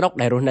ល់អ្នកស្រុ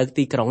កដែល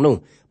រស់នៅទីក្រុង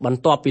នោះបន្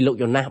ទាប់ពីលោ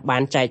កយ៉ូណា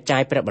សបានចែ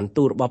កចាយព្រះ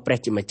បន្ទូលរបស់ព្រះ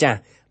ជាម្ចាស់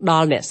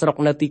ដល់អ្នកស្រុក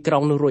នៅទីក្រុ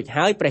ងនោះរួ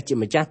ចហើយព្រះជា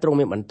ម្ចាស់ទ្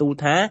រង់មានបន្ទូល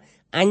ថា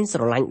អញស្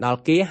រឡាញ់ដល់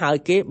គេហើ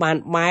យគេបាន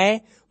បែ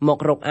រម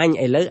ករកអ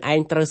ញឥឡូវឯ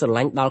ងត្រូវស្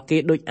រឡាញ់ដល់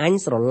គេដូចអ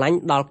ញស្រឡាញ់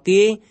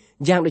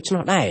ដល់គេយ៉ា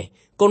ងដូច្នោះដែ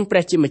រគុណព្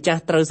រះជាម្ចាស់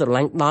ត្រូវស្រ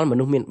ឡាញ់ដល់ម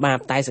នុស្សមានបា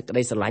បតែសេចក្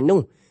តីស្រឡាញ់នោះ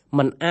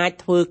มันអាច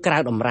ធ្វើក្រៅ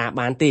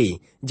តម្រាបានទេ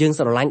យើ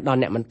ងស្រឡាញ់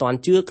ដល់អ្នកមិនទាន់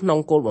ជឿក្នុ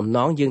ងគោលបំ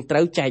ណងយើ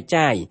ងត្រូវចែ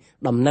កចាយ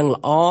ដំណឹ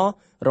ងល្អ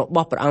រប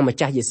ស់ព្រះអង្គម្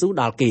ចាស់យេស៊ូវ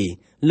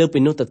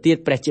ដល់គេលើពីនោះទៅទៀ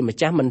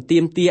តព្រះជាម្ចាស់មិនទា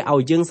មទារឲ្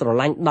យយើងស្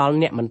រឡាញ់ដល់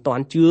អ្នកមិ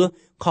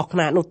នទាន់ជឿខុសខ្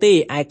នាតនោះទេ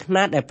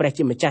ឯខ្នាតដែ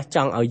លព្រះជាម្ចាស់ច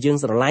ង់ឲ្យយើង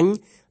ស្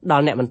រឡាញ់ដ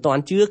ល់អ្នកមិ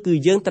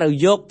នទាន់ជឿគឺយើងត្រូ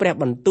វយ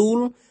កព្រះបន្ទូ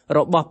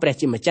លរ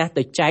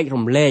បស់ព្រះជាម្ចាស់ទៅចែក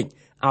រំលែ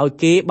កឲ្យ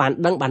គេបា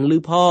នដឹងបា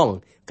នឮផង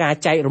កា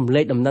រចែករំ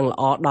លែកដំណឹងល្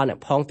អដល់អ្នក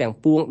ផងទាំង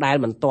ពួងដែល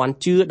មិ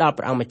នទាន់ជឿដល់ព្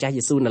រះអង្គម្ចាស់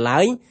យេស៊ូវនៅឡើ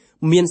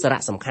យមានសារៈ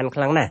សំខាន់ខ្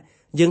លាំងណាស់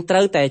យើ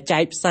ងត្រូវតែចែ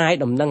កផ្សាយ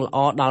ដំណឹ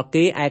ងល្អ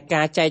ដល់គេឯ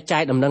ការចែកចា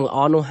យដំណឹង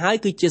ល្អនោះហើ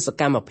យគឺជាស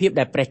កម្មភា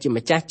ពដែលព្រះជា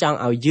ម្ចាស់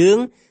ចង់ឲ្យយើ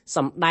ងស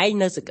ម្ដែ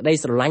ងនៅសេចក្តី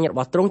ស្រឡាញ់រ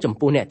បស់ទ្រង់ចំ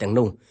ពោះអ្នកទាំ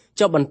ងនោះ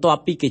ចុះបន្ទាប់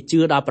ពីគេ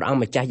ជឿដល់ព្រះអង្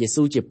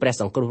គម្ចាស់យេស៊ូ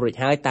វជាព្រះសង្គ្រោះរួច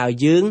ហើ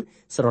យតើយើង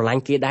ស្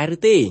រឡាញ់គេដែរ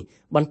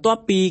ឬទេបន្ទាប់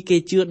ពីគេ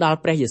ជឿ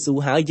ដល់ព្រះយេស៊ូ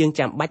វហើយយើ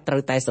ងចាំបាច់ត្រូ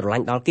វតែស្រឡា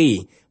ញ់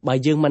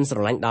ដល់គេបើយើងមិនស្រ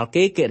ឡាញ់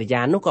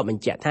ដល់គេកិរិយានោះក៏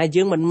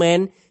បញ្ជាក់ថាយើងមិនមែន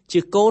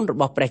ជាកូនរ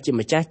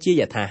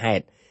បស់ព្រះជាម្ចាស់ជាយថាហេ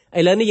តុ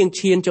ឥឡូវនេះយើង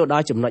ឈានចូល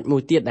ដល់ចំណុចមួ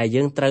យទៀតដែ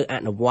លយើងត្រូវអ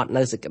នុវត្ត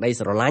នៅសេ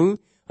ចក្តីស្រឡាញ់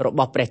រប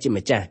ស់ព្រះជាម្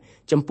ចាស់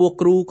ចំ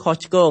ពោះគ្រូខុស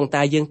ឆ្គង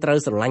តើយើងត្រូវ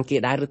ស្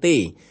រឡាញ់គេដែរ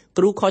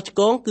ឬទេគ្រូខុសឆ្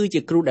គងគឺជា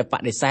គ្រូដែលប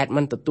ដិសេ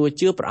ធមិនទទួល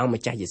ជឿព្រះអង្គម្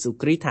ចាស់យេស៊ូវ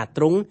គ្រីស្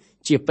ទថាទ្រង់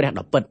ជាព្រះ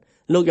ដ៏ពិ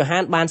តលោក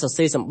យ៉ូហានបានស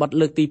រសេរសម្បត្តិ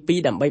លើកទី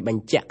2ដើម្បី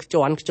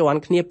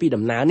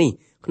បញ្ជាក់ខ្ជាន់គ្នាពីដំណើរ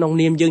នេះក្នុង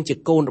នាមយើងជា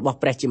កូនរ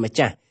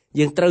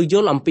បស់ព្រះជាម្ចាស់យើងត្រូវយ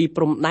ល់អំពី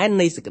ព្រំដែ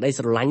ននៃសេចក្តី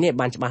ស្រឡាញ់នេះ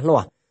បា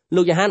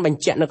នច្បាស់លាស់លោកយ៉ូហាន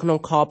បញ្ជាក់នៅក្នុង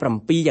ខ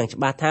7យ៉ាងច្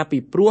បាស់ថា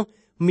ពីព្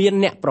រោះមាន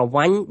អ្នកប្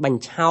រវាញ់បញ្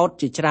ឆោ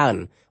តជាច្រើន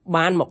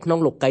បានមកក្នុង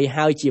លោកីយ៍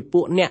ហើ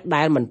យជាពួកអ្នកដែ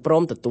លមិនព្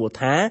រមទទួល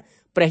ថា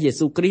ព្រះយេ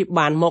ស៊ូវគ្រីស្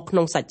ទបានមកក្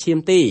នុ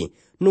ងសាច់ឈាមទេ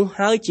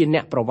នោះហើយជាអ្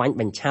នកប្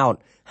រវាញ់បញ្ឆោ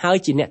តហើយ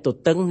ជាអ្នក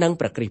ទទឹងនឹ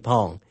ងព្រះគ្រីស្ទ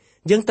ផង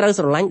យើងត្រូវ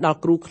ស្រឡាញ់ដល់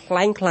គ្រូខ្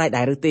លែងខ្លាយ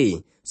ដែរឬទេ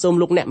សូ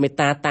មលោកអ្នកមេត្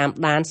តាតា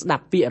មដានស្ដា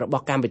ប់ពាក្យរ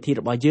បស់កម្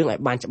មវិធីរបស់យើងឲ្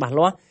យបានច្បាស់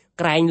លាស់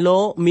ក្រែ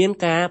ងលោមាន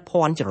កា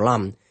រភ័ន្តច្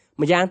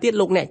រឡំម្យ៉ាងទៀត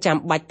លោកអ្នកចាំ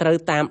បាច់ត្រូ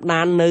វតាម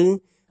ដា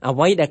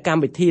ននៅអ្វីដែល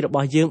កម្មវិធីរប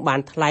ស់យើ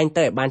ងបានថ្លែ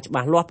ងទៅឲ្យបា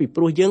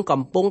នច្បាស់លាស់ពីព្រោះយើ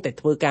ងកំពុងតែ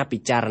ធ្វើកា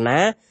រពិចារ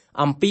ណា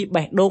អំពី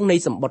បេះដូងនៃ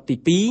សម្បត្តិ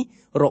ទី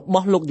2រប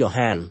ស់លោកយ៉ូ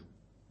ហា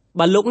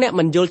នបើលោកអ្នក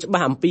មិនយល់ច្បា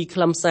ស់អំពីខ្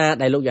លឹមសារ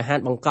ដែលលោកយ៉ូហាន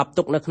បង្កប់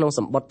ទុកនៅក្នុង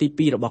សម្បត្តិទី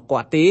2របស់គា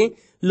ត់ទេ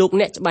លោ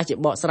កអ្ន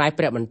កច្បាស់ជាបកស្រាយ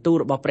ព្រះបន្ទូល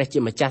របស់ព្រះជា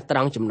ម្ចាស់ត្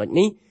រង់ចំណុច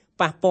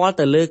នេះប៉ះពាល់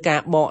ទៅលើកា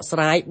រប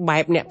កស្រាយបែ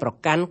បអ្នកប្រ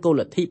កាន់គោ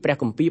លលទ្ធិព្រះ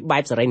គម្ពីរបែ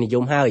បសេរីនិយ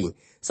មហើយ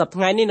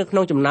សប្តាហ៍ថ្ងៃនេះនៅក្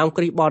នុងចំណោម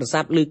គ្រិស្តបរិស័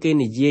ទឬគេ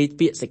និយា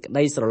យពាក្យសេ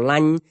ចក្តីស្រឡា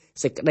ញ់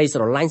សេ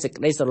ចក្តីស្រឡាញ់សេ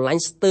ចក្តីស្រឡាញ់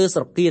ស្ទើ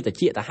រស្រគាតិ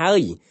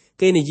ចទៅហើយ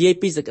គេនិយា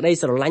យពីសេចក្តី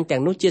ស្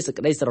រឡាញ់ទាំងនោះជាសេ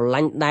ចក្តីស្រឡា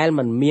ញ់ដែ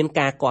លមិនមា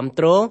នការ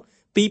គាំទ្រ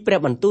ពីព្រះ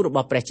បន្ទូលរប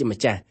ស់ព្រះជាម្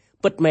ចាស់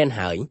ពិតមែន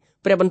ហើ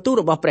យព្រះបន្ទូ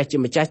លរ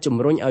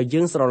បស់ព្រះជាម្ចាស់ជំរុញឲ្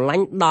យយើងស្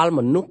រឡាញ់ដល់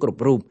មនុស្សគ្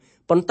រប់រូប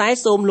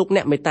ប៉ុន្តែសូមលោ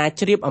កអ្ន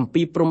កមេត្តាជ្រាបអំ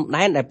ពីព្រំ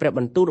ដែនដែលព្រះ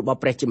បន្ទូលរបស់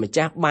ព្រះជាម្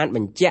ចាស់បានប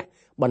ញ្ជាក់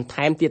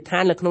បន្ថែមទៀ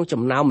តថានៅក្នុង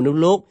ចំណោមមនុស្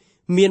សលោក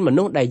មានម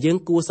នុស្សដែលយើ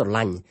ងគួរស្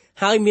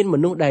រឡាញ់ហើយមានម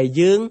នុស្សដែល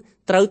យើ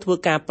ងត្រូវធ្វើ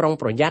ការប្រុង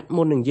ប្រយ័ត្ន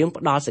មុននឹងយើ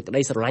ងផ្ដល់សេ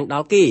ចក្តីស្រឡាញ់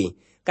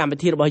ដល់គេកម្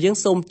មវិធីរបស់យើង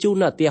សូមជូន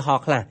នៅឧទាហ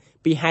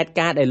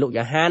រណ៍ខ្លះពីហេតុការណ៍ដែលលោក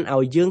យ៉ូហានឲ្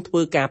យយើងធ្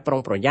វើការប្រុង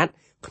ប្រយ័ត្ន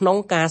ក្នុ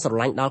ងការស្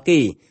រឡាញ់ដល់គេ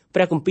ព្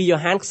រះគម្ពីរ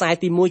យ៉ូហានខ្សែ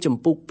ទី1ចំ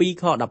ពុក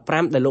2ខ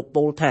15ដែលលោក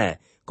ពោ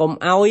លថាកុំ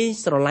ឲ្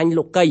យស្រឡាញ់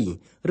លោកី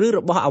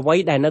ឬរ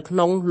បស់អ្វីដែលនៅក្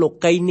នុ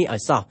ងលោកីនេះឲ្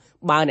យសោះ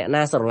បើអ្នក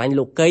ណាស្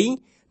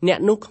រឡាញ់លោកីអ្ន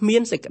កនោះគ្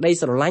មានសេចក្តី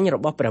ស្រឡាញ់រ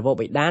បស់ព្រះវ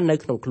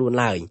របិតានៅក្នុងខ្លួ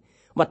នឡើយ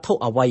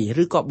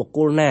វត្ថុអ្វីឬក៏បុគ្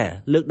គលណា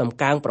លើ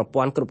កដំកើងប្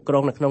រព័ន្ធគ្រប់គ្រ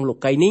ងនៅក្នុង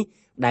លោកី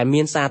នេះដែល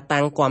មានសារ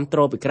តាំង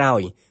គាំទ្រពីក្រោ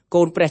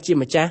យកូនព្រះជា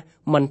ម្ចាស់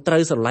មិ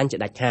នត្រូវស្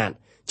រឡាញ់ជាដាច់ខាត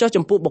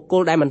ចុះចំពោះបុគ្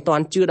គលដែលមិនទា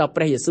ន់ជឿ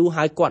ដល់ព្រះយេស៊ូ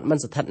វហើយគាត់មិ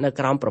នស្ថិតនៅ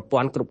ក្រោមប្រព័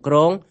ន្ធគ្រប់គ្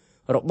រង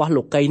របស់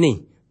លោកី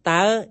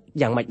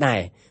នេះតើយ៉ាងម៉េចដែរ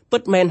ពិ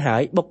តមែន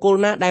ហើយបុគ្គ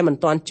លណាដែលមិ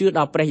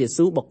នទាន់ជឿដល់ព្រះយេ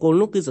ស៊ូវបុគ្គល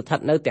នោះគឺស្ថិត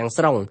នៅទាំងស្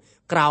រុ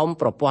ងក្រោម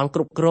ប្រព័ន្ធគ្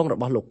រប់គ្រងរ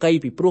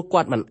បស់លោកីពីព្រោះគា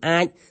ត់មិ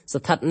នអាច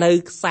ស្ថិ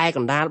តនៅខ្សែក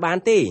ណ្ដាលបាន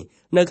ទេ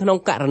នៅក្នុ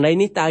ងក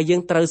រណីនេះតើ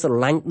យើងត្រូវស្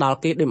រឡាញ់ដល់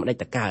គេដូចម្តេច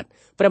ទៅកើ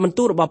តព្រះបន្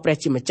ទូលរ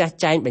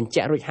បស់ព្រះជាម្ចាស់ចែង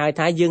បញ្ជាក់រួចហើ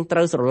យថាយើងត្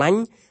រូវស្រឡាញ់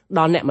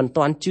ដល់អ្នកមិន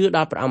ទាន់ជឿ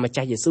ដល់ព្រះអង្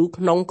គម្ចាស់យេស៊ូ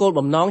វក្នុងគោ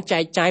លបំណ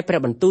ងចែកចា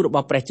យព្រះបន្ទូលរ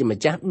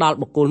បស់ព្រះជាម្ចាស់ដល់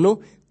បុគ្គល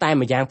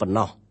នោះតែម្យ៉ាងប៉ុណ្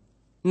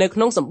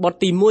ណោះនៅក្នុងសម្បត្តិ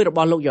ទី1រប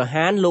ស់លោកយ៉ូ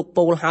ហានលោក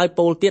ពោលហើយ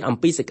ពោលទៀតអំ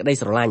ពីសេ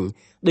ចក្តីស្រឡាញ់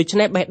ដូច្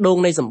នេះបេះដូ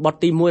ងនៃសម្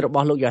បត្តិទី1រប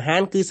ស់លោកយ៉ូហា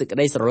នគឺសេចក្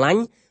តីស្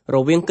រឡាញ់រ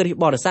វាងគ្រិស្ត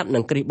បរិស័ទ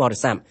និងគ្រិស្ត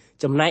បរិស័ទ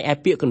ចំណែកឯ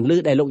ពាក្យគន្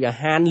លឹះដែលលោកយ៉ូ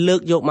ហា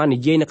នលើកយកមកនិ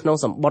យាយនៅក្នុង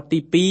សម្បត្តិ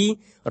ទី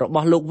2រប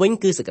ស់លោកវិញ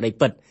គឺសេ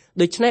ចក្តីពិត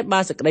ដូច្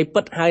នេះបើសេចក្តី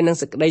ពិតហើយនិ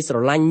ងសេចក្តីស្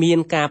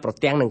រឡាញ់មានការប្រ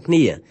ទាំងនឹ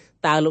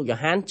ងគ្នាតើលោក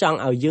យ៉ូហាន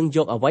ចង់ឲ្យយើងយ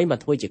កអ្វីម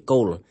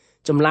កធ្វើជាគោល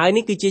ចម្លើយ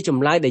នេះគឺជាច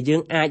ម្លើយដែលយើ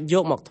ងអាច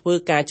យកមកធ្វើ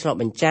ការឆ្លុះ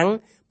បញ្ចាំ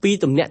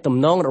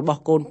ងពីទំនាក់ទំនងរ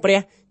បស់កូនព្រះ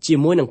ជា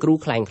មួយនឹងគ្រូ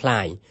ខ្លែ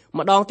ងខ្លាយ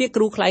ម្ដងទៀ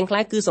តគ្រូខ្លែងខ្លា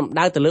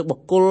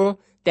យគឺសំដៅទៅលើបុគ្គ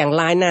លទាំ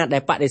ងឡាយណា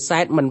ដែលបដិសេ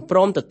ធមិនព្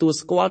រមទទួល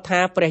ស្គាល់ថា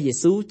ព្រះយេ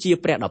ស៊ូវជា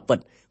ព្រះដ៏ពិ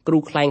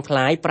តគ្រូខ្លែងខ្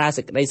លា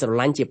យប្រើសេចក្តីស្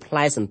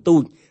រឡាញ់ជាផ្លែសន្ទូ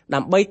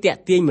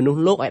ចដើម្បីទាក់ទាញមនុស្ស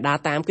លោកឲ្យដើ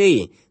រតាម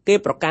គេ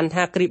ប្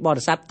រកាន់ថាគ្រិស្ត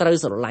បរិស័ទត្រូ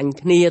វស្រឡាញ់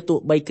គ្នា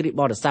ទោះបីគ្រិស្ត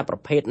បរិស័ទប្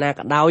រភេទណា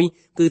ក៏ដោ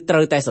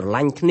យគឺត្រូវតែស្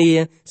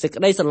រឡាញ់គ្នាសេច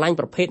ក្តីស្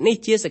រឡាញ់ប្រភេទនេះ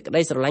ជាសេ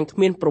ចក្តីស្រឡាញ់គ្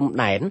មា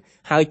នព្រំដែន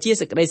ហើ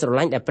យជាសេចក្តីស្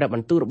រឡាញ់ដែលព្រះ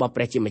បន្ទូលរបស់ព្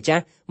រះជាម្ចា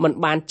ស់មិ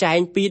នបានចែ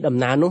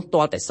ងពីដំណើរ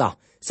នោះទាល់តែសោះ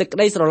សេ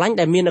ចក្តីស្រឡាញ់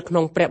ដែលមាននៅក្នុ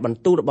ងព្រះបន្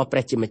ទូលរ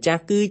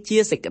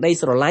បស់ព្រះជាម្ចាស់គឺជាសេចក្តី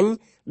ស្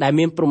រឡាញ់ដែល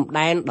មា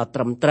នព្រំដែនដ៏ត្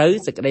រឹមត្រូវ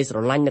សេចក្តីស្រ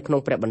ឡាញ់នៅក្នុ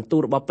ងព្រះបន្ទូ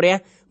លរ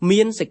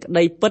បស់ព្រះមានសេ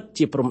ចក្តីពិត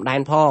ជាព្រំដែ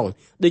នផ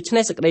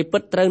ងដូច្នេះសេ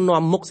ចក្តីពិតត្រូ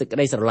វនាំមុខសេចក្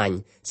តីស្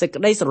រឡាញ់សេច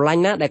ក្តីស្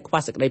រឡាញ់ណាដែលខ្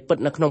វះសេចក្តីពិត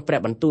នៅក្នុ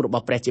ងព្រះបន្ទូលរ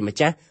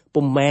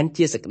បស់ព្រះជាម្ចាស់ពុំមែ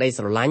នជាសេចក្តី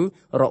ស្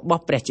រឡាញ់រ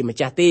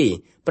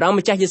បស់ព្រះជាម្ចាស់ទេព្រះអង្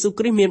គម្ចាស់យេស៊ូ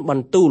វគ្រីស្ទមានប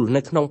ន្ទូ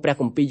លនៅក្នុងព្រះ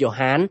គម្ពីរ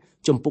យ៉ូហាន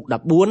ជំពូក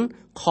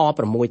14ខ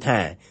6ថា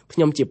ខ្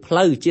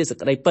ញុំជាផ្លូវជាសេ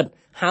ចក្តីពិត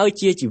ហើ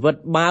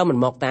យជាជីវិតបើមិ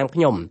នមកតាមខ្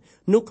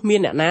ញុំនោះគ្មា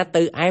នអ្ន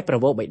កណាទៅឯព្រះ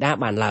វរបិតា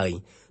បា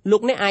នឡើយ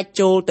លោកអ្នកអាច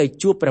ចូ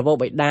លទៅជួបព្រះវរ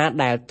បិតា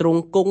ដែលទ្រ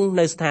ង់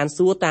គង់នៅស្ថាន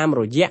សួគ៌តា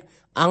មរយៈ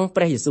អង្គព្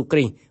រះយេស៊ូវគ្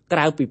រីស្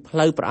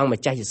ទក្រៅពីផ្លូវព្រះអង្គម្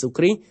ចាស់យេស៊ូវ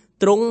គ្រីស្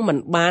ទទ្រង់មិ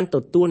នបាន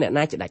ទទួលអ្នក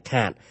ណាជាដាច់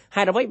ខា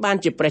តហើយអ្វីបា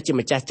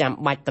នជាព្រះជាម្ចាស់ចាំ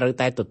បាច់ត្រូ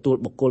វតែទទួ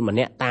លបុគ្គ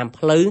លម្នាក់តាម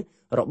ផ្លូ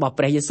វរ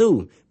បស់ព្រះយេស៊ូ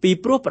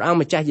វពីព្រោះព្រះអង្គ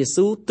ម្ចាស់យេ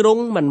ស៊ូវទ្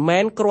រង់មិនមែ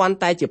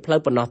នគ្រាន់តែជាផ្លូវ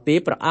ប៉ុណ្ណោះទេ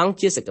ព្រះអង្គ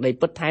ជាសេ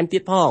ចក្តីពិតថែ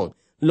មទៀតផង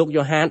លោ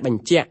កយ៉ូហានបញ្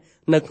ជាក់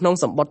នៅក្នុ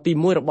ងសម្បត្តិទី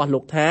1របស់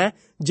លោ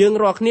កថាយើង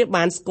រាល់គ្នា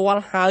បា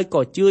នស្គាល់ហើយ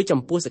ក៏ជឿ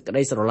ចំពោះសេចក្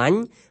តីស្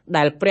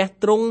រឡាញ់ដែលព្រះ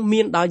ទ្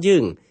រង់មាន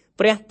ដល់យើង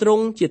ព្រះទ្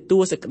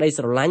រង់ជាតួសេចក្តីស្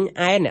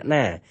រឡាញ់ឯអ្នកណា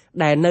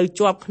ដែ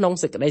លនៅជាប់ក្នុង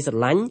សេចក្តីស្រ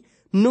ឡាញ់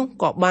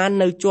នោះក៏បាន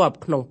នៅជាប់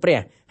ក្នុ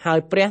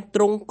ងព្រះហើយព្រះទ្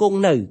រង់គង់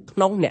នៅក្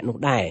នុងអ្នកនោះ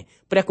ដែ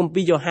រព្រះគម្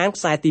ពីរយ៉ូហា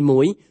នខ្សែទី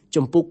1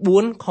ជំពូក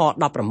4ខ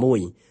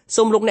16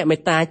សូមលោកអ្នកមេ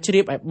ត្តាជ្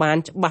រាបឲ្យបា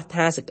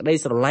នច្បាស់ថាសេចក្តី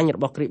ស្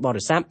រឡាញ់របស់គ្រិស្ត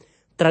បរិស័ទ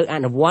ត្រូវអ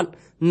នុវត្ត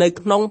នៅ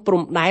ក្នុ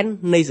ងព្រំដែន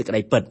នៃសេ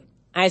ចក្តីពិត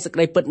ឯសេចក្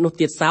តីពិតនោះ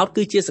ទៀតសោត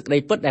គឺជាសេ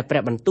ចក្តីពិតដែ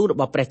លព្រះបន្ទូលរ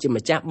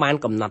បស់ព្រះជាម្ចាស់បាន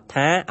កំ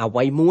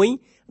ណត់ថាអ្វីមួយ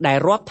ដែ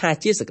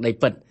លរាប់ថាជាសេចក្តី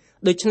ពិ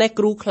តដូច្នេះ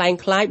គ្រូខ្លែ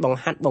ងខ្លាយ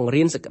បង្ហាត់បង្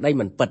រៀនសេចក្តី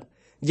មិនពិត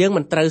យើ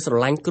ងមិនត្រូវស្រ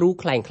ឡាញ់គ្រូ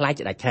ខ្លែងខ្លាយ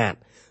ជាដាច់ខា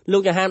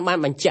តលោកយ៉ូហានបា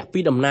នបញ្ជាក់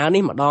ពីដំណើ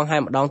រនេះម្ដង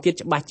ហើយម្ដងទៀត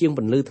ច្បាស់ជាងព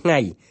ន្លឺថ្ងៃ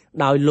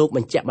ដោយលោក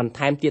បញ្ជាក់បន្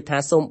ថែមទៀត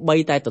ថាសូម្បី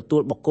តែទទួល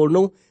បុគ្គល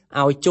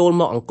នោះឲ្យចូ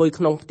លមកអង្គុ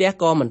យក្នុងផ្ទះ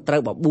ក៏មិ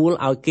នត្រូវបបួល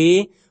ឲ្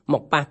យគេម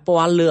កប៉ះ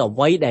ពាល់លើអ្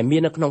វីដែ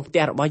លមាននៅក្នុ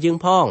ងផ្ទះរបស់យើង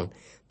ផង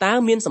តើ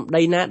មានសម្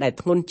ដីណាដែល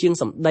ធ្ងន់ជាង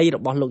សម្ដីរ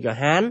បស់លោកយ៉ូ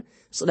ហាន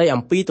ស្ដី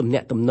អំពីទំនា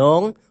ក់ទំន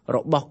ងរ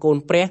បស់កូន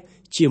ព្រះ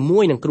ជាមួ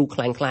យនឹងគ្រូខ្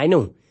លាំងខ្លាយ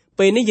នោះ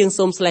ពេលនេះយើង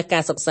សូមស្លេះកា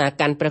រសិក្សា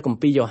កាន់ព្រះគម្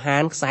ពីរយ៉ូហា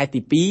នខ្សែទី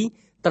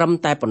2ត្រឹម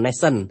តែប៉ុណ្ណេះ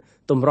សិន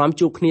ទម្រាំ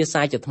ជួបគ្នា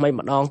សាជាថ្មី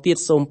ម្ដងទៀត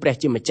សូមព្រះ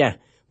ជាម្ចាស់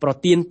ប្រ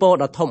ទានពរ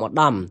ដ៏ធំឧត្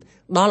តម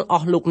ដល់អ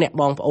ស់លោកអ្នក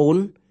បងប្អូន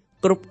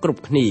គ្រប់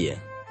គ្នា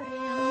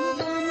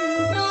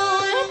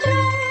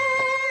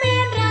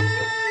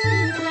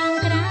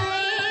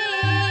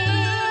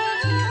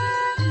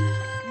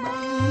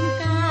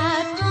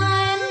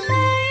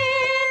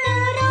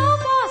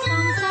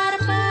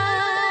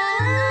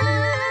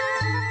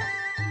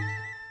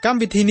កម្ម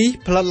វិធីនេះ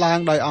ផ្លាត់ឡើង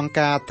ដោយអង្គ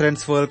ការ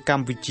Transworld ក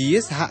ម្ពុជា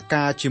សហ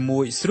ការជាមួ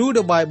យ Through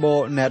the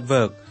Bible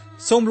Network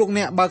សូមលោក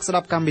អ្នកបើកស្ដា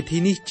ប់កម្មវិធី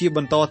នេះជាប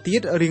ន្តទៀ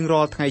តរៀង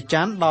រាល់ថ្ងៃ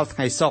ច័ន្ទដល់ថ្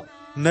ងៃសុក្រ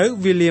នៅ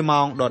វេលា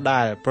ម៉ោងដ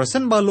ដែលប្រសិ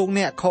នបើលោក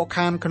អ្នកខក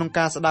ខានក្នុង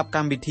ការស្ដាប់ក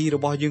ម្មវិធីរ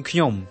បស់យើងខ្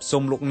ញុំសូ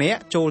មលោកអ្នក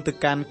ចូលទៅ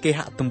កាន់គេហ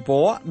ទំ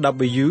ព័រ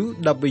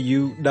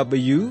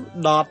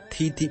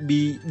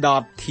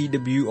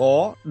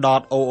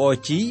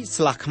www.ttb.twr.org/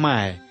 ខ្មែ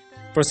រ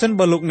ប្រសិន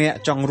បើលោកអ្នក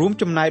ចង់រួម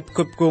ចំណែកផ្គ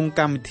ត់ផ្គង់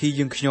កម្មវិធី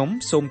យើងខ្ញុំ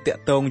សូមតាក់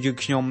ទងយើង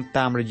ខ្ញុំ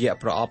តាមរយៈ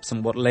ប្រអប់ស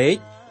ម្បត្តិលេខ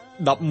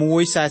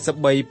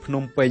1143ភ្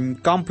នំពេញ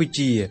កម្ពុ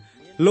ជា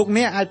លោក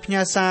អ្នកអាចផ្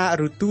ញើសា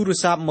រឬទូរ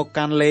ស័ព្ទមក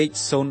កាន់លេខ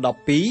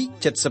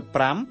012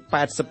 75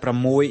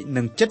 86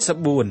 និង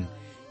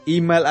 74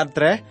 Email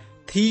address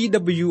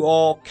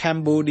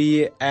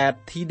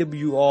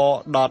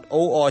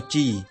twrcambodia@twr.org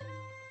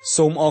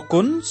សូមអរ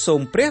គុណសូ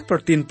មព្រះប្រ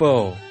ទានព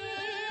រ